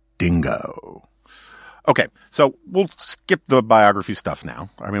donorstrust.org/dingo. Okay, so we'll skip the biography stuff now.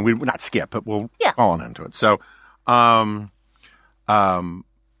 I mean, we not skip, but we'll fall on into it. So,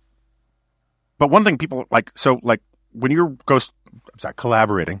 but one thing people like when you're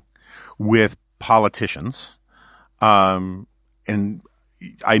collaborating with politicians, and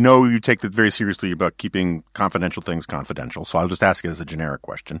I know you take that very seriously about keeping confidential things confidential. So I'll just ask it as a generic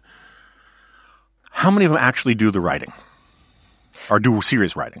question. How many of them actually do the writing or do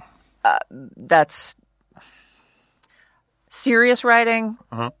serious writing? That's serious writing.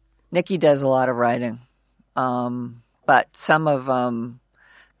 Uh-huh. Nikki does a lot of writing. But some of them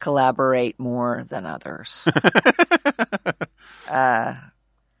collaborate more than others.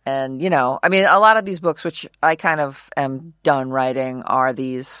 And, I mean, a lot of these books, which I kind of am done writing, are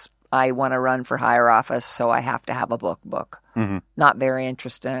these, I want to run for higher office, so I have to have a book. Mm-hmm. Not very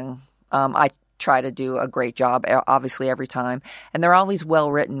interesting. I try to do a great job, obviously, every time. And they're always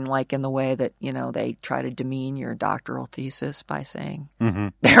well written, like in the way that, they try to demean your doctoral thesis by saying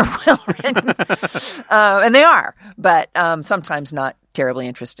they're well written. And they are, but sometimes not terribly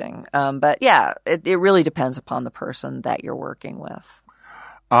interesting. But yeah, it really depends upon the person that you're working with.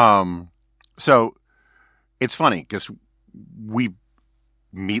 So it's funny because we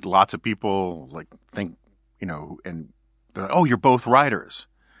meet lots of people think, and they're like, oh, you're both writers.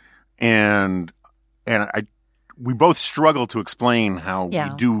 And we both struggle to explain how we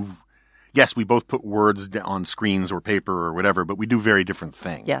do. Yes, we both put words on screens or paper or whatever, but we do very different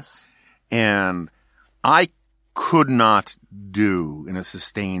things. Yes. And I could not do in a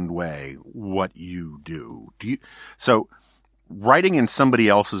sustained way what you do. So writing in somebody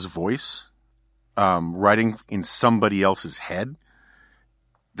else's voice, writing in somebody else's head,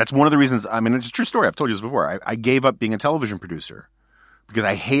 that's one of the reasons. I mean, it's a true story. I've told you this before. I gave up being a television producer because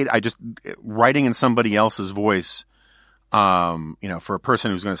writing in somebody else's voice, for a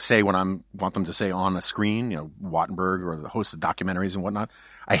person who's going to say what I want them to say on a screen, Wattenberg or the host of documentaries and whatnot.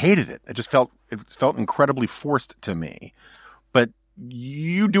 I hated it. It felt incredibly forced to me. But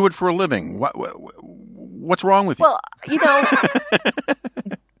you do it for a living. What's wrong with you? Well,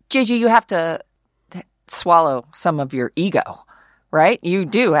 JG, you have to swallow some of your ego, right? You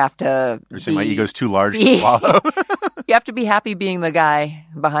do have to. You're saying my ego's too large to swallow? You have to be happy being the guy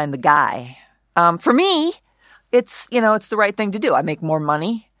behind the guy. For me, it's the right thing to do. I make more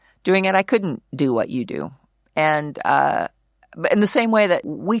money doing it. I couldn't do what you do. And but in the same way that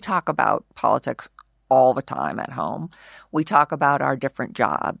we talk about politics all the time at home, we talk about our different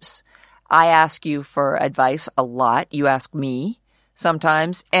jobs. I ask you for advice a lot. You ask me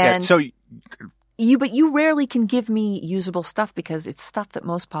sometimes. And but you rarely can give me usable stuff because it's stuff that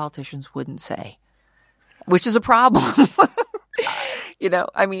most politicians wouldn't say, which is a problem.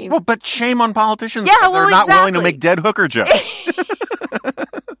 I mean. Well, but shame on politicians. Yeah, they're not willing to make dead hooker jokes.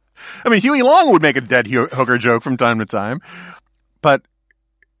 I mean, Huey Long would make a dead hooker joke from time to time. But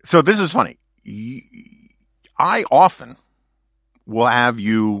So this is funny. I often will have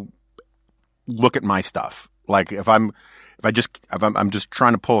you look at my stuff. Like if I'm just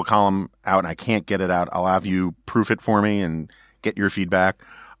trying to pull a column out and I can't get it out, I'll have you proof it for me and get your feedback.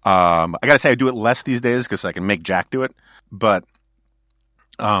 I gotta say I do it less these days because I can make Jack do it. But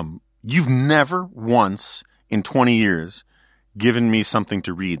you've never once in 20 years given me something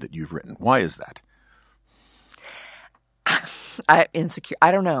to read that you've written. Why is that? I'm insecure.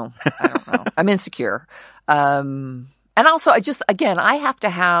 I don't know. I'm insecure. And also, I have to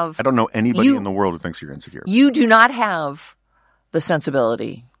have. I don't know anybody in the world who thinks you're insecure. You do not have the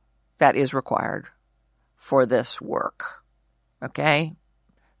sensibility that is required for this work. Okay?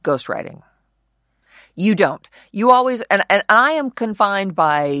 Ghostwriting. You don't. You always, and I am confined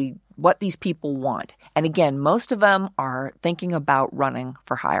by what these people want. And again, most of them are thinking about running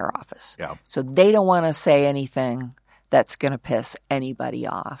for higher office. Yeah. So they don't want to say anything that's going to piss anybody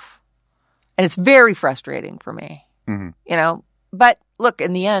off. And it's very frustrating for me. Mm-hmm. You know, but look,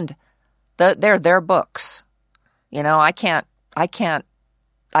 in the end, they're their books. You know, I can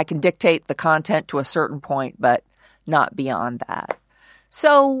dictate the content to a certain point, but not beyond that.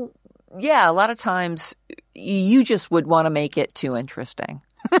 So, yeah, a lot of times you just would want to make it too interesting.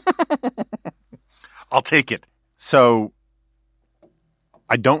 I'll take it. So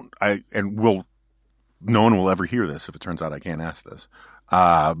no one will ever hear this if it turns out I can't ask this.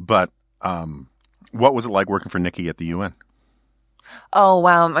 But what was it like working for Nikki at the UN? Oh,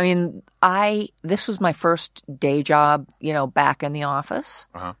 wow. I mean, this was my first day job, you know, back in the office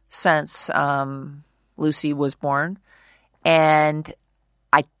since Lucy was born. And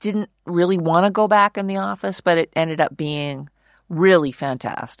I didn't really want to go back in the office, but it ended up being really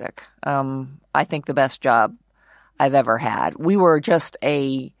fantastic. I think the best job I've ever had. We were just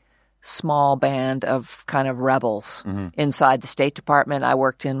a small band of kind of rebels inside the State Department. I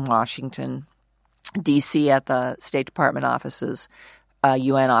worked in Washington, D.C. at the State Department offices,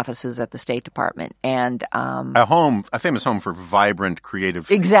 UN offices at the State Department. And a famous home for vibrant, creative.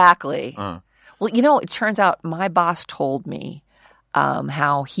 Exactly. Well, you know, it turns out my boss told me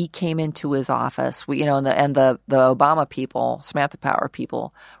how he came into his office, and the Obama people, Samantha Power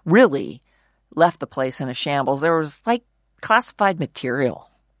people, really left the place in a shambles. There was like classified material,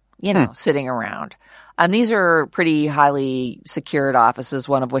 sitting around. And these are pretty highly secured offices,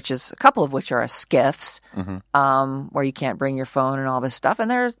 a couple of which are SCIFs, where you can't bring your phone and all this stuff.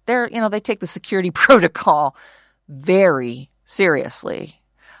 And they take the security protocol very seriously,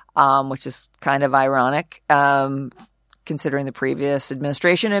 which is kind of ironic. Considering the previous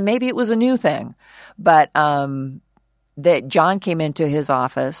administration, and maybe it was a new thing, but that John came into his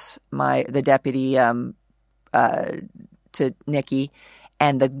office, the deputy to Nikki,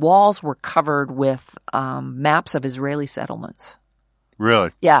 and the walls were covered with maps of Israeli settlements.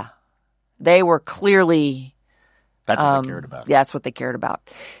 Really? Yeah, they were clearly. That's what they cared about. Yeah, that's what they cared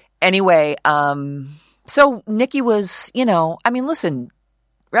about. Anyway, so Nikki was, listen,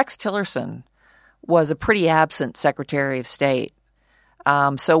 Rex Tillerson was a pretty absent Secretary of State.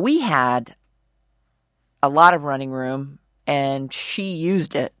 So we had a lot of running room, and she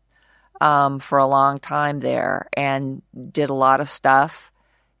used it for a long time there and did a lot of stuff.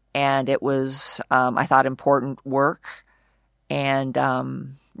 And it was, I thought, important work and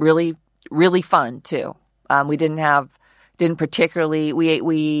really, really fun, too. We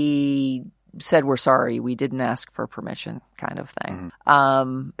said we're sorry. We didn't ask for permission kind of thing.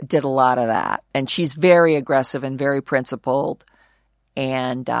 Did a lot of that. And she's very aggressive and very principled.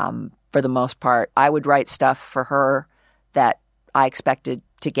 And for the most part, I would write stuff for her that I expected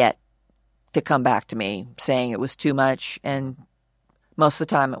to come back to me saying it was too much. And most of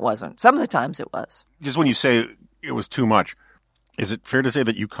the time it wasn't. Some of the times it was. Just when you say it was too much, is it fair to say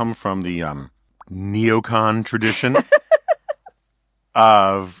that you come from the neocon tradition?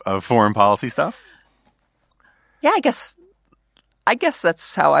 Of foreign policy stuff? Yeah, I guess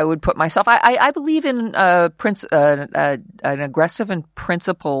that's how I would put myself. I believe in an aggressive and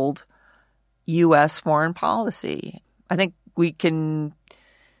principled U.S. foreign policy. I think we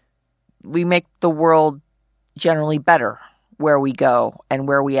make the world generally better where we go and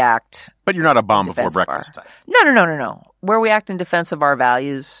where we act. But you're not a bomb before breakfast type. No. Where we act in defense of our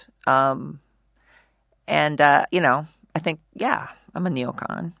values. I think, yeah. I'm a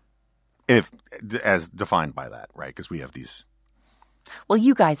neocon. As defined by that, right? Because we have these. Well,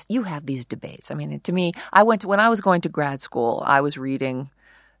 you guys, you have these debates. I mean, to me, when I was going to grad school, I was reading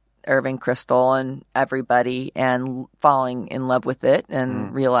Irving Kristol and everybody and falling in love with it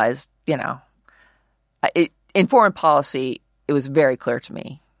and realized, in foreign policy, it was very clear to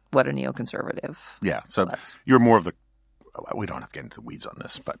me what a neoconservative Yeah. So was. you're more of the we don't have to get into the weeds on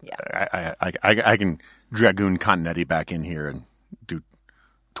this, but Yeah. I can dragoon Continetti back in here and do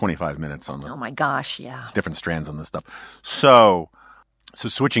 25 minutes on Oh the my gosh, yeah. different strands on this stuff. So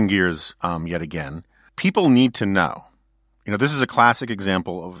switching gears yet again, people need to know. This is a classic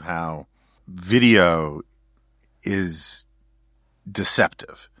example of how video is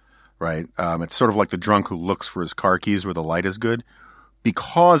deceptive, right? It's sort of like the drunk who looks for his car keys where the light is good.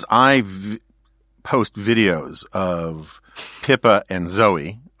 Because I post videos of Pippa and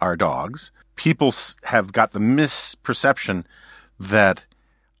Zoe, our dogs, people have got the misperception that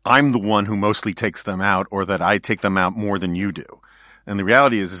I'm the one who mostly takes them out, or that I take them out more than you do. And the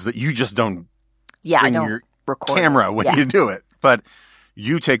reality is that you just don't I bring don't your record camera when you do it. But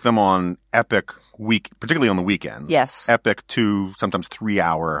you take them on epic particularly on the weekends. Yes. Epic 2, sometimes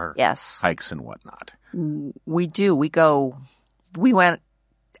 3-hour Yes. hikes and whatnot. We do. We went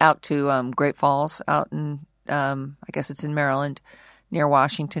out to Great Falls out in, I guess it's in Maryland, near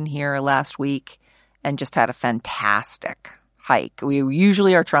Washington here last week, and just had a fantastic hike. We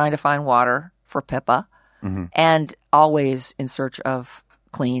usually are trying to find water for Pippa, and always in search of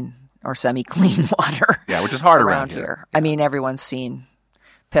clean or semi-clean water. Yeah, which is hard around here. Yeah. I mean, everyone's seen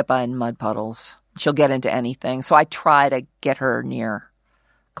Pippa in mud puddles. She'll get into anything. So I try to get her near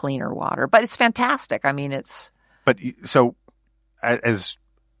cleaner water. But it's fantastic. I mean, it's... But so, as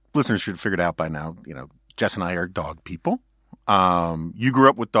listeners should have figured out by now, Jess and I are dog people. You grew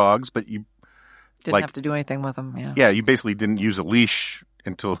up with dogs, but you... Didn't have to do anything with them, yeah. Yeah, you basically didn't use a leash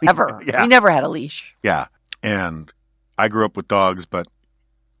until... Ever. Yeah. We never had a leash. Yeah. And I grew up with dogs, but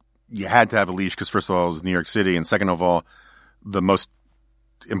you had to have a leash because, first of all, it was New York City. And second of all, the most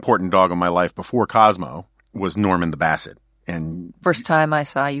important dog in my life before Cosmo was Norman the Basset. And first time I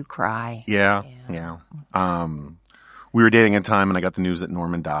saw you cry. Yeah. We were dating at a time, and I got the news that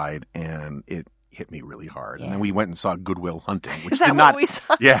Norman died, and it hit me really hard. Yeah. And then we went and saw Good Will Hunting, which Is that did not, what we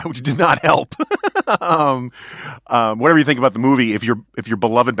saw? Yeah, which did not help. Whatever you think about the movie, if your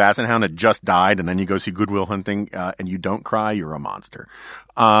beloved Basset Hound had just died, and then you go see Good Will Hunting, and you don't cry, you're a monster.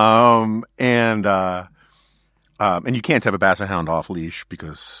 And you can't have a Basset Hound off leash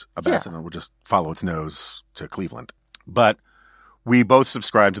because a Basset Hound will just follow its nose to Cleveland. But we both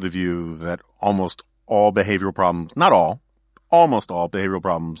subscribe to the view that almost all behavioral problems, not all, almost all behavioral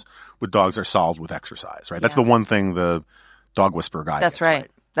problems with dogs are solved with exercise, right? Yeah. That's the one thing the dog whisperer guy That's gets,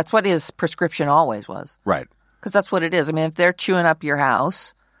 right. That's what his prescription always was. Right. Because that's what it is. I mean, if they're chewing up your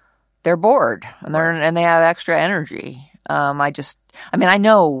house, they're bored and and they have extra energy. I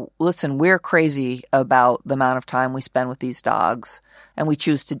know, listen, we're crazy about the amount of time we spend with these dogs, and we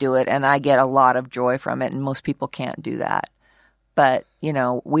choose to do it, and I get a lot of joy from it, and most people can't do that. But,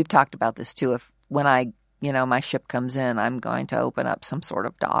 we've talked about this too. If when my ship comes in, I'm going to open up some sort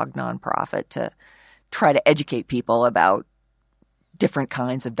of dog nonprofit to try to educate people about different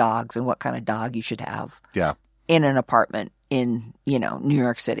kinds of dogs and what kind of dog you should have in an apartment in, New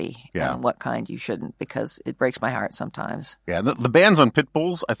York City, and what kind you shouldn't, because it breaks my heart sometimes. Yeah, the bans on pit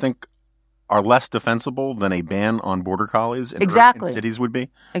bulls, I think, are less defensible than a ban on border collies in cities would be.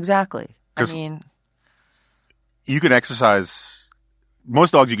 Exactly. I mean, you can exercise.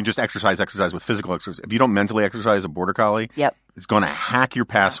 Most dogs, you can just exercise with physical exercise. If you don't mentally exercise a border collie, it's going to hack your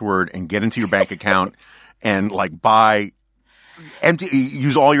password and get into your bank account and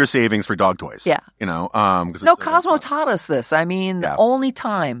use all your savings for dog toys. Yeah. Cosmo taught us this. I mean, the only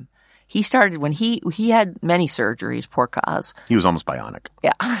time he started, when he had many surgeries, poor Cos. He was almost bionic.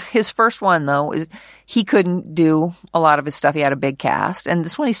 Yeah. His first one, though, is he couldn't do a lot of his stuff. He had a big cast. And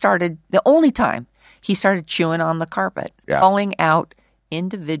this one the only time he started chewing on the carpet, pulling out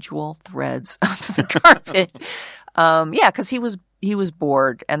individual threads of the carpet. Because he was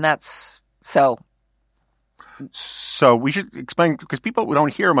bored, and that's so. So we should explain, because people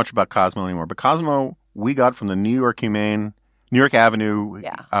don't hear much about Cosmo anymore. But Cosmo, we got from the New York Avenue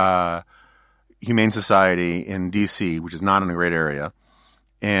Humane Society in D.C., which is not in a great area.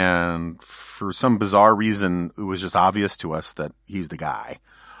 And for some bizarre reason, it was just obvious to us that he's the guy.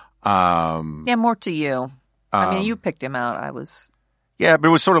 More to you. I mean, you picked him out. Yeah, but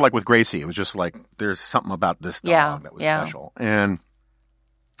it was sort of like with Gracie. It was just like, there's something about this dog that was special. And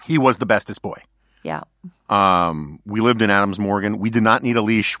he was the bestest boy. Yeah. We lived in Adams Morgan. We did not need a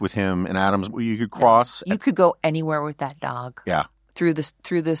leash with him in Adams. You could cross. You could go anywhere with that dog. Yeah. Through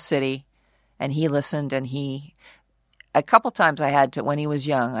the city. And he listened, and a couple times when he was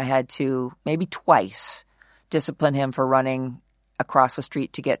young, I had to maybe twice discipline him for running across the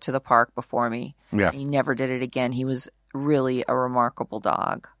street to get to the park before me. Yeah. And he never did it again. He was really a remarkable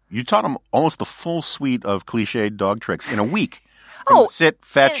dog. You taught him almost the full suite of cliched dog tricks in a week. sit,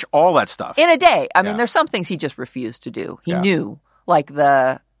 fetch, all that stuff. In a day. I mean, Yeah. there's some things he just refused to do. He Yeah. knew, like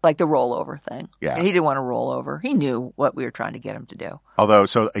the rollover thing. Yeah. And he didn't want to roll over. He knew what we were trying to get him to do. Although,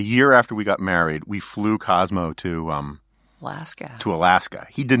 so a year after we got married, we flew Cosmo to Alaska. Alaska.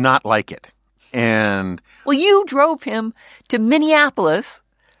 He did not like it. And Well, you drove him to Minneapolis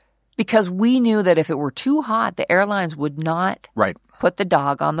because we knew that if it were too hot, the airlines would not right. put the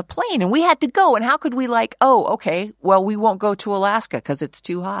dog on the plane. And we had to go. And how could we okay, well, we won't go to Alaska because it's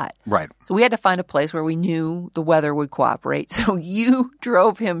too hot. Right. So we had to find a place where we knew the weather would cooperate. So you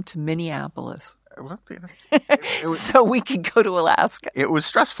drove him to Minneapolis so we could go to Alaska. It was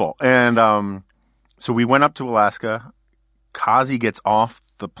stressful. And so we went up to Alaska. Kazi gets off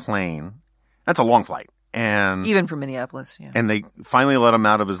the plane. That's a long flight. And Even from Minneapolis, yeah. And they finally let him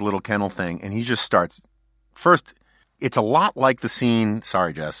out of his little kennel thing. And he just starts. First, it's a lot like the scene.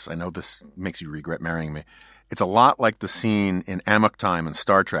 Sorry, Jess. I know this makes you regret marrying me. It's a lot like the scene in Amok Time in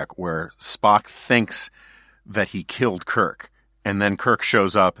Star Trek where Spock thinks that he killed Kirk. And then Kirk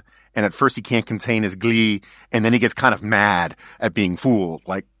shows up. And at first he can't contain his glee. And then he gets kind of mad at being fooled.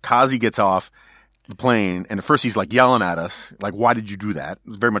 Like Kazi gets off the plane. And at first he's like yelling at us. Like, why did you do that?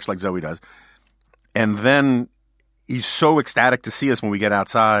 Very much like Zoe does. And then he's so ecstatic to see us when we get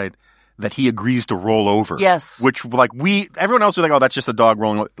outside that he agrees to roll over. Yes. Which, everyone else was like, oh, that's just a dog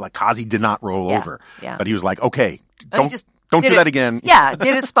rolling. Like, Kazi did not roll over. Yeah. But he was like, okay, And don't do that again. Yeah,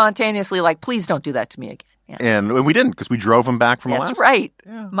 did it spontaneously, like, please don't do that to me again. Yeah. And we didn't because we drove him back from Alaska. That's right.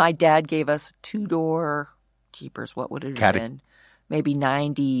 Yeah. My dad gave us a two-door, keepers, what would it have Caddy. been? Maybe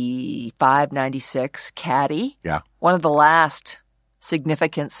 95, 96 Caddy. Yeah. One of the last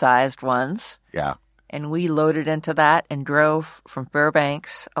significant-sized ones. Yeah. And we loaded into that and drove from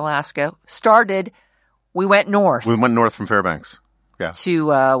Fairbanks, Alaska. We went north We went north from Fairbanks. Yeah. to,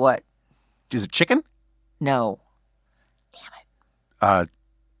 what? Is it chicken? No.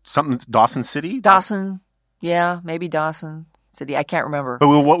 Something, Dawson City? Dawson. Yeah, maybe Dawson City. I can't remember. But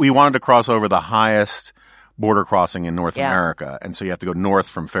we wanted to cross over the highest border crossing in North Yeah. America. And so you have to go north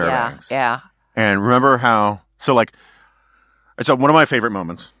from Fairbanks. Yeah. And remember how, so one of my favorite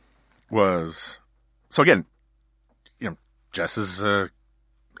moments was, so again, Jess is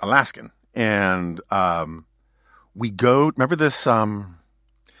Alaskan. And we go, remember this sort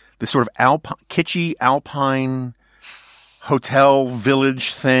of kitschy alpine hotel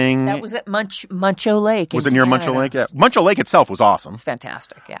village thing? That was at Muncho Lake. Was it near Muncho Lake? Yeah. Muncho Lake itself was awesome. It's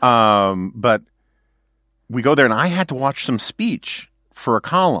fantastic, yeah. But we go there and I had to watch some speech for a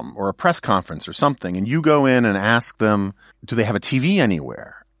column or a press conference or something. And you go in and ask them, do they have a TV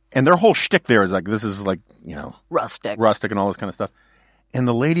anywhere? And their whole shtick there is like, this is like, Rustic and all this kind of stuff. And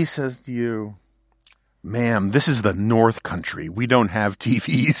the lady says to you, ma'am, this is the North Country. We don't have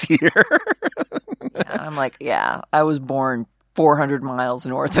TVs here. And I'm like, yeah, I was born 400 miles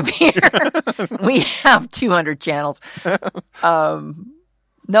north of here. We have 200 channels.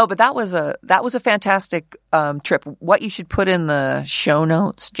 No, but that was a fantastic trip. What you should put in the show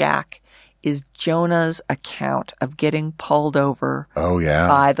notes, Jack, is Jonah's account of getting pulled over Oh, yeah.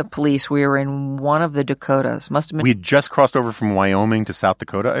 by the police. We were in one of the Dakotas. Must have been. We had just crossed over from Wyoming to South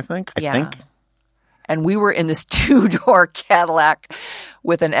Dakota, I think. And we were in this two-door Cadillac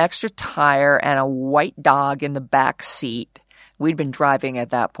with an extra tire and a white dog in the back seat. We'd been driving at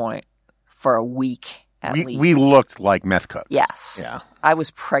that point for a week at least. We looked like meth cooks. Yes. Yeah. I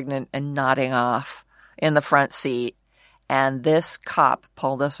was pregnant and nodding off in the front seat. And this cop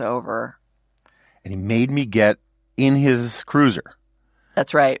pulled us over. And he made me get in his cruiser.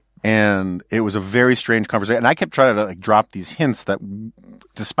 That's right. And it was a very strange conversation. And I kept trying to drop these hints that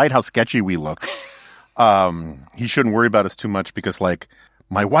despite how sketchy we looked, he shouldn't worry about us too much because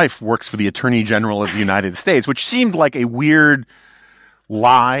my wife works for the Attorney General of the United States, which seemed like a weird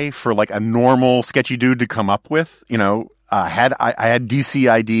lie for a normal sketchy dude to come up with. I had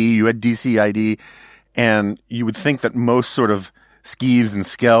DCID, you had DCID, and you would think that most sort of skeeves and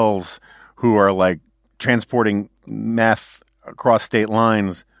skells who are transporting meth across state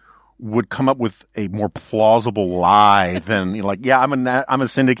lines would come up with a more plausible lie than I'm a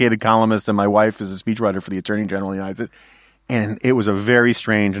syndicated columnist and my wife is a speechwriter for the Attorney General of the United States. And it was a very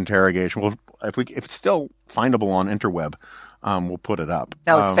strange interrogation. Well, if it's still findable on interweb, we'll put it up.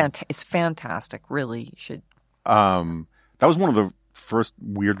 No, it's fantastic. Really, you should. That was one of the first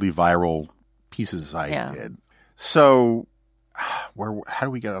weirdly viral pieces I did. So, how do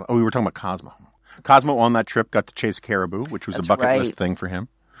we get? Oh, we were talking about Cosmo. Cosmo on that trip got to chase caribou, which was a bucket list thing for him.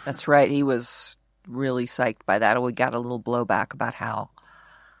 That's right. He was really psyched by that. We got a little blowback about how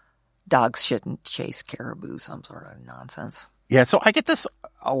dogs shouldn't chase caribou, some sort of nonsense. Yeah, so I get this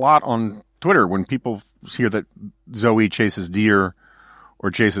a lot on Twitter when people hear that Zoe chases deer or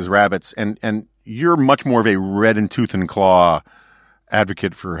chases rabbits, and you're much more of a red and tooth and claw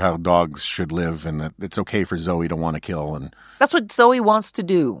advocate for how dogs should live and that it's okay for Zoe to want to kill. And that's what Zoe wants to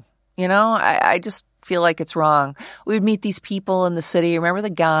do. You know, I just feel like it's wrong. We would meet these people in the city. Remember the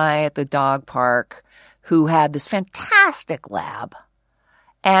guy at the dog park who had this fantastic lab?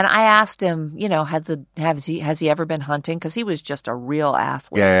 And I asked him, you know, has he ever been hunting? Because he was just a real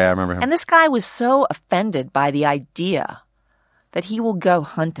athlete. Yeah, I remember him. And this guy was so offended by the idea that he will go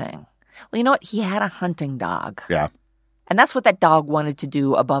hunting. Well, you know what? He had a hunting dog. Yeah. And that's what that dog wanted to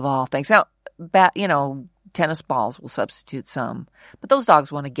do above all things. Now, you know, tennis balls will substitute some, but those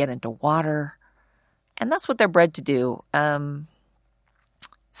dogs want to get into water, and that's what they're bred to do.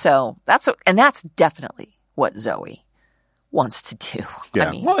 So that's definitely what Zoe wants to do. Yeah.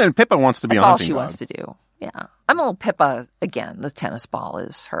 I mean, well, and Pippa wants to be a that's all hunting she dog. wants to do. Yeah. I'm a little Pippa again. The tennis ball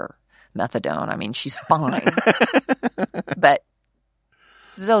is her methadone. I mean, she's fine, but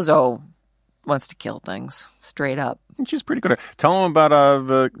Zozo wants to kill things straight up. And she's pretty good at it. Tell them about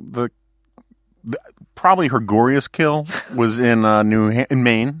the probably her goriest kill was in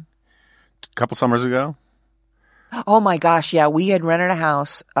Maine a couple summers ago. Oh my gosh, yeah. We had rented a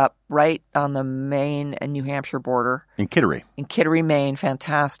house up right on the Maine and New Hampshire border. In Kittery. In Kittery, Maine.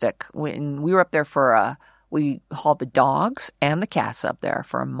 Fantastic. We were up there we hauled the dogs and the cats up there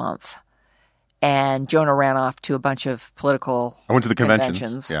for a month. And Jonah ran off to a bunch of political I went to the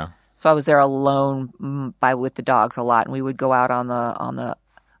conventions. Yeah. So I was there alone with the dogs a lot, and we would go out on the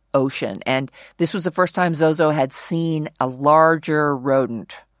ocean. And this was the first time Zozo had seen a larger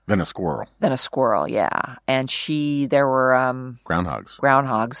rodent Than a squirrel. Yeah. And there were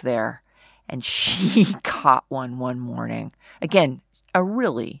groundhogs there, and she caught one morning. Again, a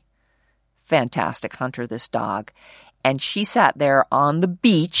really fantastic hunter, this dog, and she sat there on the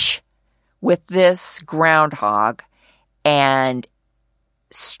beach with this groundhog and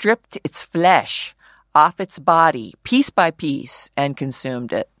stripped its flesh off its body piece by piece and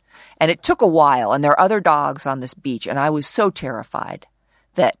consumed it. And it took a while, and there are other dogs on this beach, and I was so terrified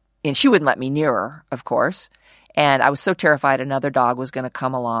and she wouldn't let me near her, of course, and I was so terrified another dog was going to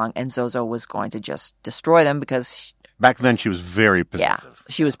come along and Zozo was going to just destroy them because... Back then she was very possessive.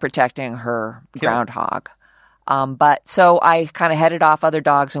 Yeah, she was protecting her groundhog. But so I kind of headed off other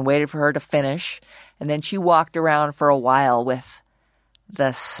dogs and waited for her to finish, and then she walked around for a while with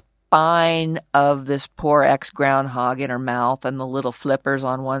the spine of this poor ex-groundhog in her mouth and the little flippers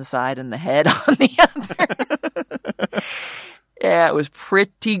on one side and the head on the other. Yeah, it was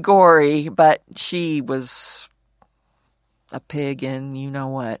pretty gory, but she was a pig and you know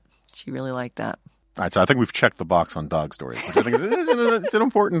what. She really liked that. All right, so I think we've checked the box on dog stories, which I think it's an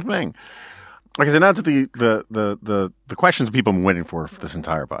important thing. Like I said, now to the questions people have been waiting for this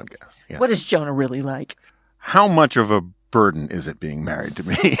entire podcast. Yeah. What is Jonah really like? How much of a burden is it being married to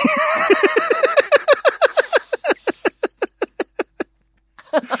me?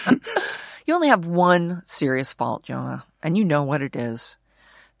 You only have one serious fault, Jonah, and you know what it is.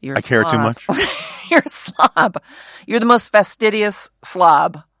 You're I care too much. You're a slob. You're the most fastidious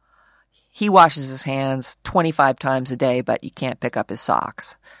slob. He washes his hands 25 times a day, but you can't pick up his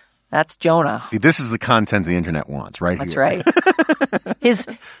socks. That's Jonah. See, this is the content the internet wants, right? That's here. right. His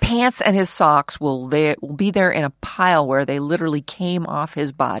pants and his socks will be there in a pile where they literally came off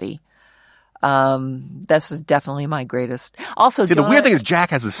his body. This is definitely my greatest. Also, see, Jonah, the weird thing is Jack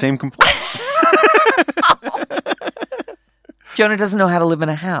has the same complaint. Jonah doesn't know how to live in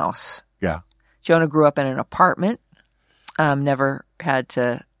a house. Yeah. Jonah grew up in an apartment. Never had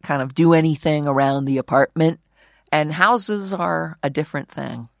to kind of do anything around the apartment. And houses are a different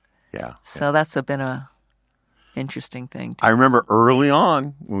thing. Yeah. So that's been a interesting thing. I remember early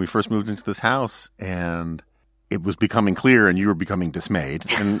on when we first moved into this house and it was becoming clear and you were becoming dismayed.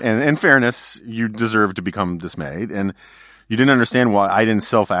 And in fairness, you deserved to become dismayed. And you didn't understand why I didn't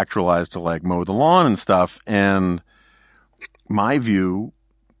self-actualize to like mow the lawn and stuff. And my view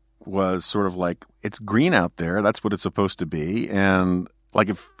was sort of like, it's green out there. That's what it's supposed to be. And like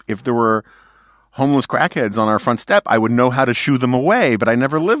if there were homeless crackheads on our front step, I would know how to shoo them away, but I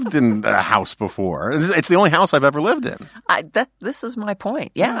never lived in a house before. It's the only house I've ever lived in. This is my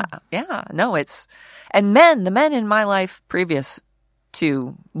point. Yeah. No, and the men in my life previous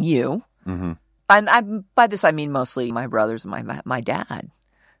to you, mm-hmm. and by this I mean mostly my brothers and my dad.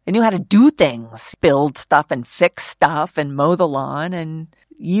 They knew how to do things, build stuff and fix stuff and mow the lawn, and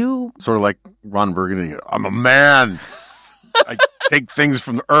you... Sort of like Ron Burgundy, I'm a man. I take things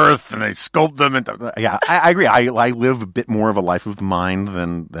from the earth and I sculpt them. And yeah, I agree. I live a bit more of a life of the mind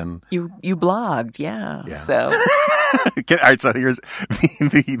than You blogged, yeah. So all right, so here's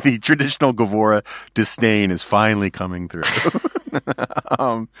the traditional Gavora disdain is finally coming through.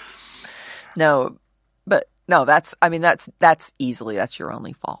 no, that's easily, that's your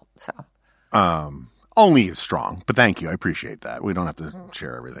only fault. So only is strong, but thank you. I appreciate that. We don't have to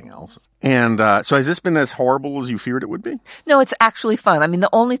share everything else. And so has this been as horrible as you feared it would be? No, it's actually fun. I mean, the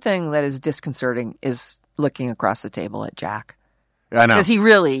only thing that is disconcerting is looking across the table at Jack. I know. Because he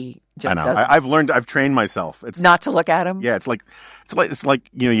really just I know. doesn't. I've trained myself. It's not to look at him? Yeah, it's like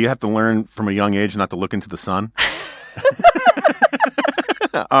you have to learn from a young age not to look into the sun.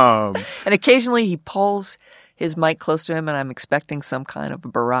 And occasionally he pulls his mic close to him, and I'm expecting some kind of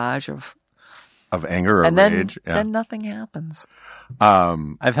barrage of anger or rage. Yeah. Then nothing happens.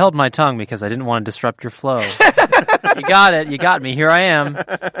 I've held my tongue because I didn't want to disrupt your flow. You got it. You got me. Here I am.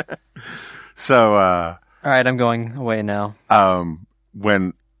 So, all right, I'm going away now.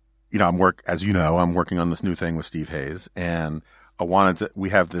 When, I'm working on this new thing with Steve Hayes, and we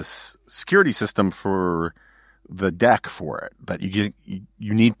have this security system for the deck for it that you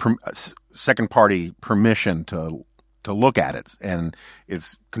need second party permission to look at it, and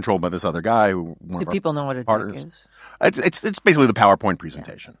it's controlled by this other guy. Do people know what a deck is? It's basically the PowerPoint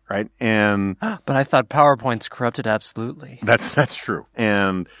presentation, right? And but I thought PowerPoint's corrupted absolutely. That's true,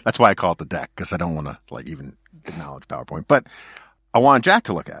 and that's why I call it the deck, because I don't want to even acknowledge PowerPoint. But I wanted Jack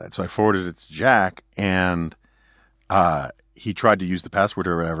to look at it, so I forwarded it to Jack, and he tried to use the password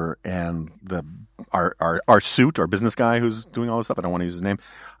or whatever, and our business guy who's doing all this stuff, I don't want to use his name,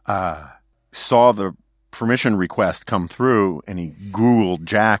 saw the permission request come through, and he Googled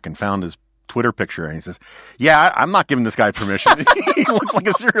Jack and found his Twitter picture, and he says, "Yeah, I'm not giving this guy permission. He looks like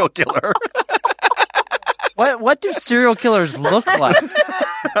a serial killer." What do serial killers look like?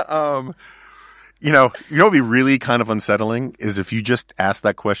 What'd be really kind of unsettling is if you just ask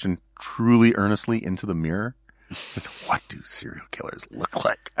that question truly earnestly into the mirror. Just, what do serial killers look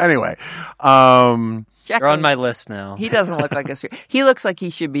like? Anyway, you're on my list now. He doesn't look like a serial. He looks like he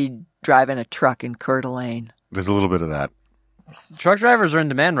should be driving a truck in Coeur d'Alene. There's a little bit of that. Truck drivers are in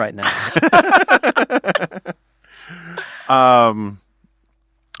demand right now. I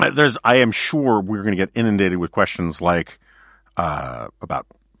am sure we're going to get inundated with questions like about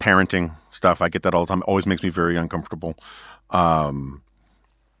parenting stuff. I get that all the time. It always makes me very uncomfortable.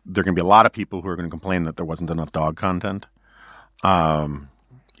 There are going to be a lot of people who are going to complain that there wasn't enough dog content.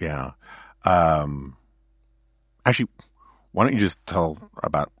 Yeah. Actually, why don't you just tell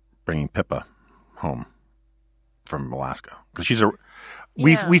about bringing Pippa home from Alaska? Because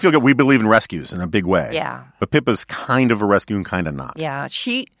we feel good. We believe in rescues in a big way. Yeah. But Pippa's kind of a rescue and kind of not. Yeah.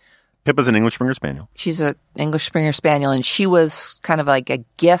 Pippa's an English Springer Spaniel. She's an English Springer Spaniel, and she was kind of like a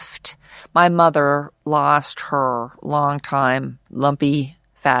gift. My mother lost her long-time, lumpy,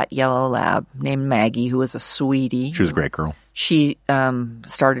 fat yellow lab named Maggie, who was a sweetie. She was a great girl. She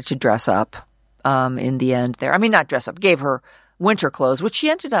started to dress up in the end there. I mean, not dress up, gave her winter clothes, which she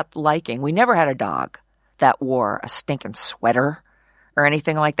ended up liking. We never had a dog that wore a stinking sweater or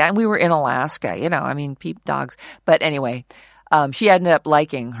anything like that. And we were in Alaska, dogs. But anyway, she ended up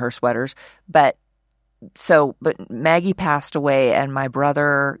liking her sweaters. But Maggie passed away, and my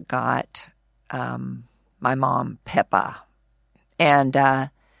brother got my mom Pippa. And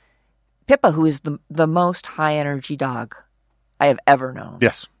Pippa, who is the most high energy dog I have ever known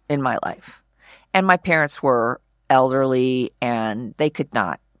in my life. And my parents were elderly, and they could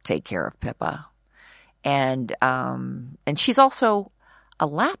not take care of Pippa. And she's also a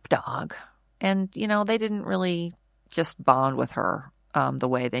lap dog, and they didn't really just bond with her the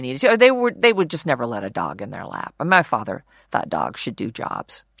way they needed to. They would just never let a dog in their lap. And my father thought dogs should do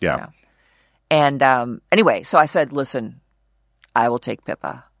jobs. Yeah. And anyway, so I said, "Listen, I will take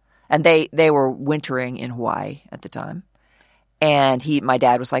Pippa." And they were wintering in Hawaii at the time. And my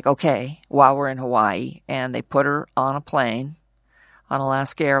dad was like, "Okay," while we're in Hawaii. And they put her on a plane on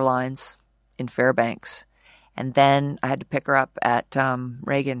Alaska Airlines in Fairbanks. And then I had to pick her up at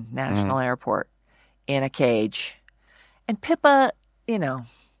Reagan National Airport in a cage. And Pippa,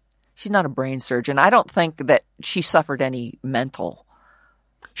 she's not a brain surgeon. I don't think that she suffered any mental.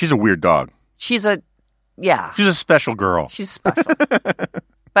 She's a weird dog. She's a special girl. She's special.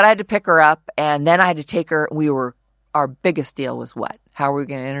 But I had to pick her up, and then I had to take her. Our biggest deal was what? How were we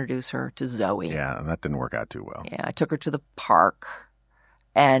going to introduce her to Zoe? Yeah, and that didn't work out too well. Yeah, I took her to the park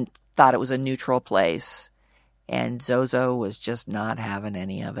and thought it was a neutral place. And Zozo was just not having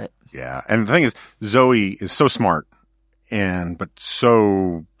any of it. Yeah, and the thing is, Zoe is so smart but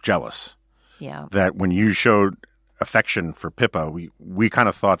so jealous. Yeah. That when you showed affection for Pippa, we kind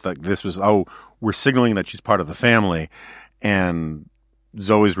of thought that this was, we're signaling that she's part of the family. And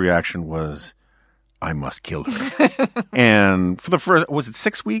Zoe's reaction was, I must kill her. And for the first, was it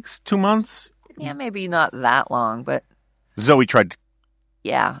 6 weeks, 2 months? Yeah, maybe not that long, but Zoe tried to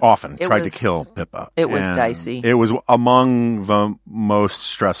kill Pippa. It was dicey. It was among the most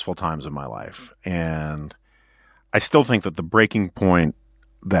stressful times of my life. And I still think that the breaking point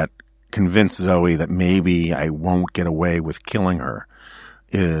that convinced Zoe that maybe I won't get away with killing her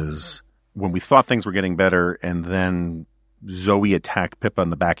is when we thought things were getting better, and then Zoe attacked Pippa in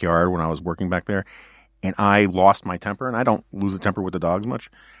the backyard when I was working back there, and I lost my temper, and I don't lose the temper with the dogs much.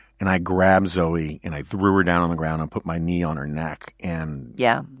 And I grabbed Zoe and I threw her down on the ground and put my knee on her neck and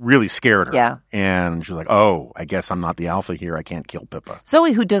really scared her. Yeah. And she was like, oh, I guess I'm not the alpha here. I can't kill Pippa.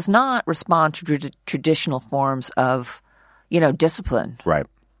 Zoe, who does not respond to traditional forms of, discipline. Right.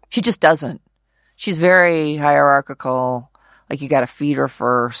 She just doesn't. She's very hierarchical. Like, you got to feed her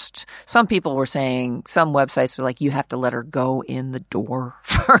first. Some people were saying, some websites were like, you have to let her go in the door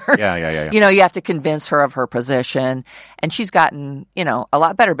first. Yeah. You have to convince her of her position. And she's gotten, a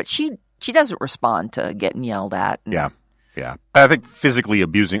lot better. But she doesn't respond to getting yelled at. Yeah. I think physically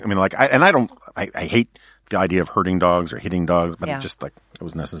abusing, I hate the idea of hurting dogs or hitting dogs, but it just, it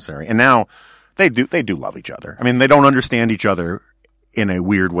was necessary. And now they do love each other. I mean, they don't understand each other in a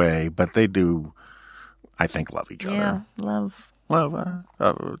weird way, but they do, I think, love each other. Yeah, love.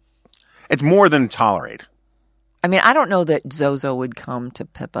 It's more than tolerate. I mean, I don't know that Zozo would come to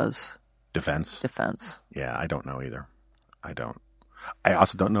Pippa's defense. Yeah, I don't know either. I don't. I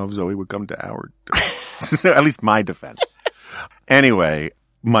also don't know if Zoe would come to our defense. At least my defense. Anyway,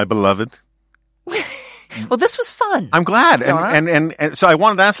 my beloved. Well, this was fun. I'm glad. And so I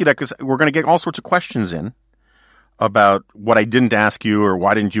wanted to ask you that because we're going to get all sorts of questions in about what I didn't ask you, or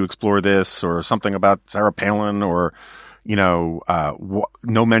why didn't you explore this, or something about Sarah Palin, or, no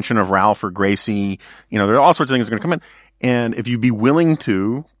mention of Ralph or Gracie. There are all sorts of things that are going to come in. And if you'd be willing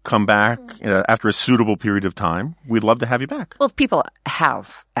to come back after a suitable period of time, we'd love to have you back. Well, if people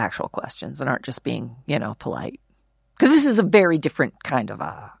have actual questions and aren't just being, polite. Because this is a very different kind of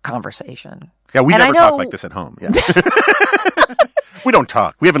a conversation. Yeah, we never talk like this at home. Yeah. We don't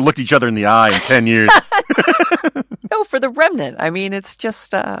talk. We haven't looked each other in the eye in 10 years. No, for the remnant. I mean, it's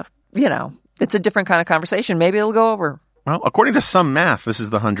just, it's a different kind of conversation. Maybe it'll go over. Well, according to some math, this is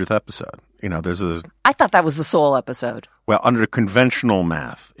the 100th episode. I thought that was the sole episode. Well, under conventional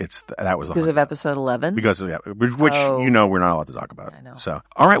math, that was the 100th. Because of episode 11? Because of, which we're not allowed to talk about. I know. So,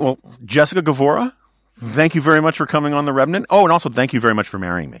 all right. Well, Jessica Gavora, thank you very much for coming on The Remnant. Oh, and also thank you very much for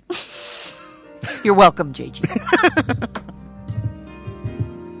marrying me. You're welcome, JG.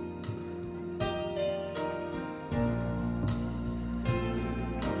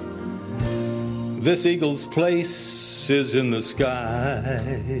 This eagle's place is in the sky.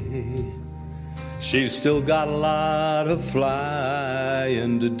 She's still got a lot of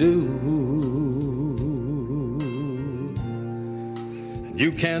flying to do.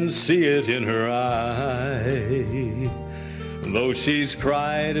 You can see it in her eye, though she's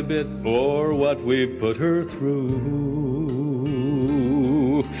cried a bit for what we've put her through.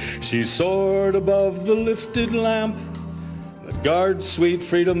 She soared above the lifted lamp that guards sweet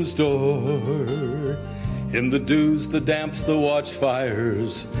freedom's door, in the dews, the damps, the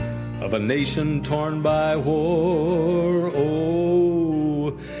watchfires of a nation torn by war.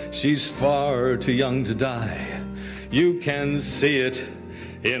 Oh, she's far too young to die. You can see it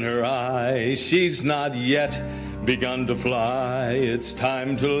in her eye. She's not yet begun to fly. It's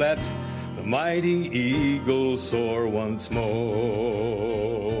time to let the mighty eagle soar once more.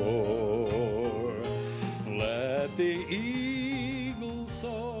 Let the eagle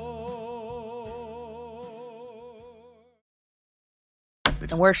soar.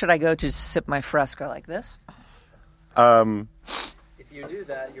 And where should I go to sip my Fresca like this? If you do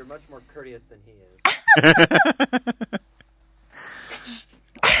that, you're much more courteous than he is.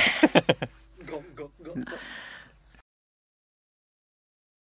 Go.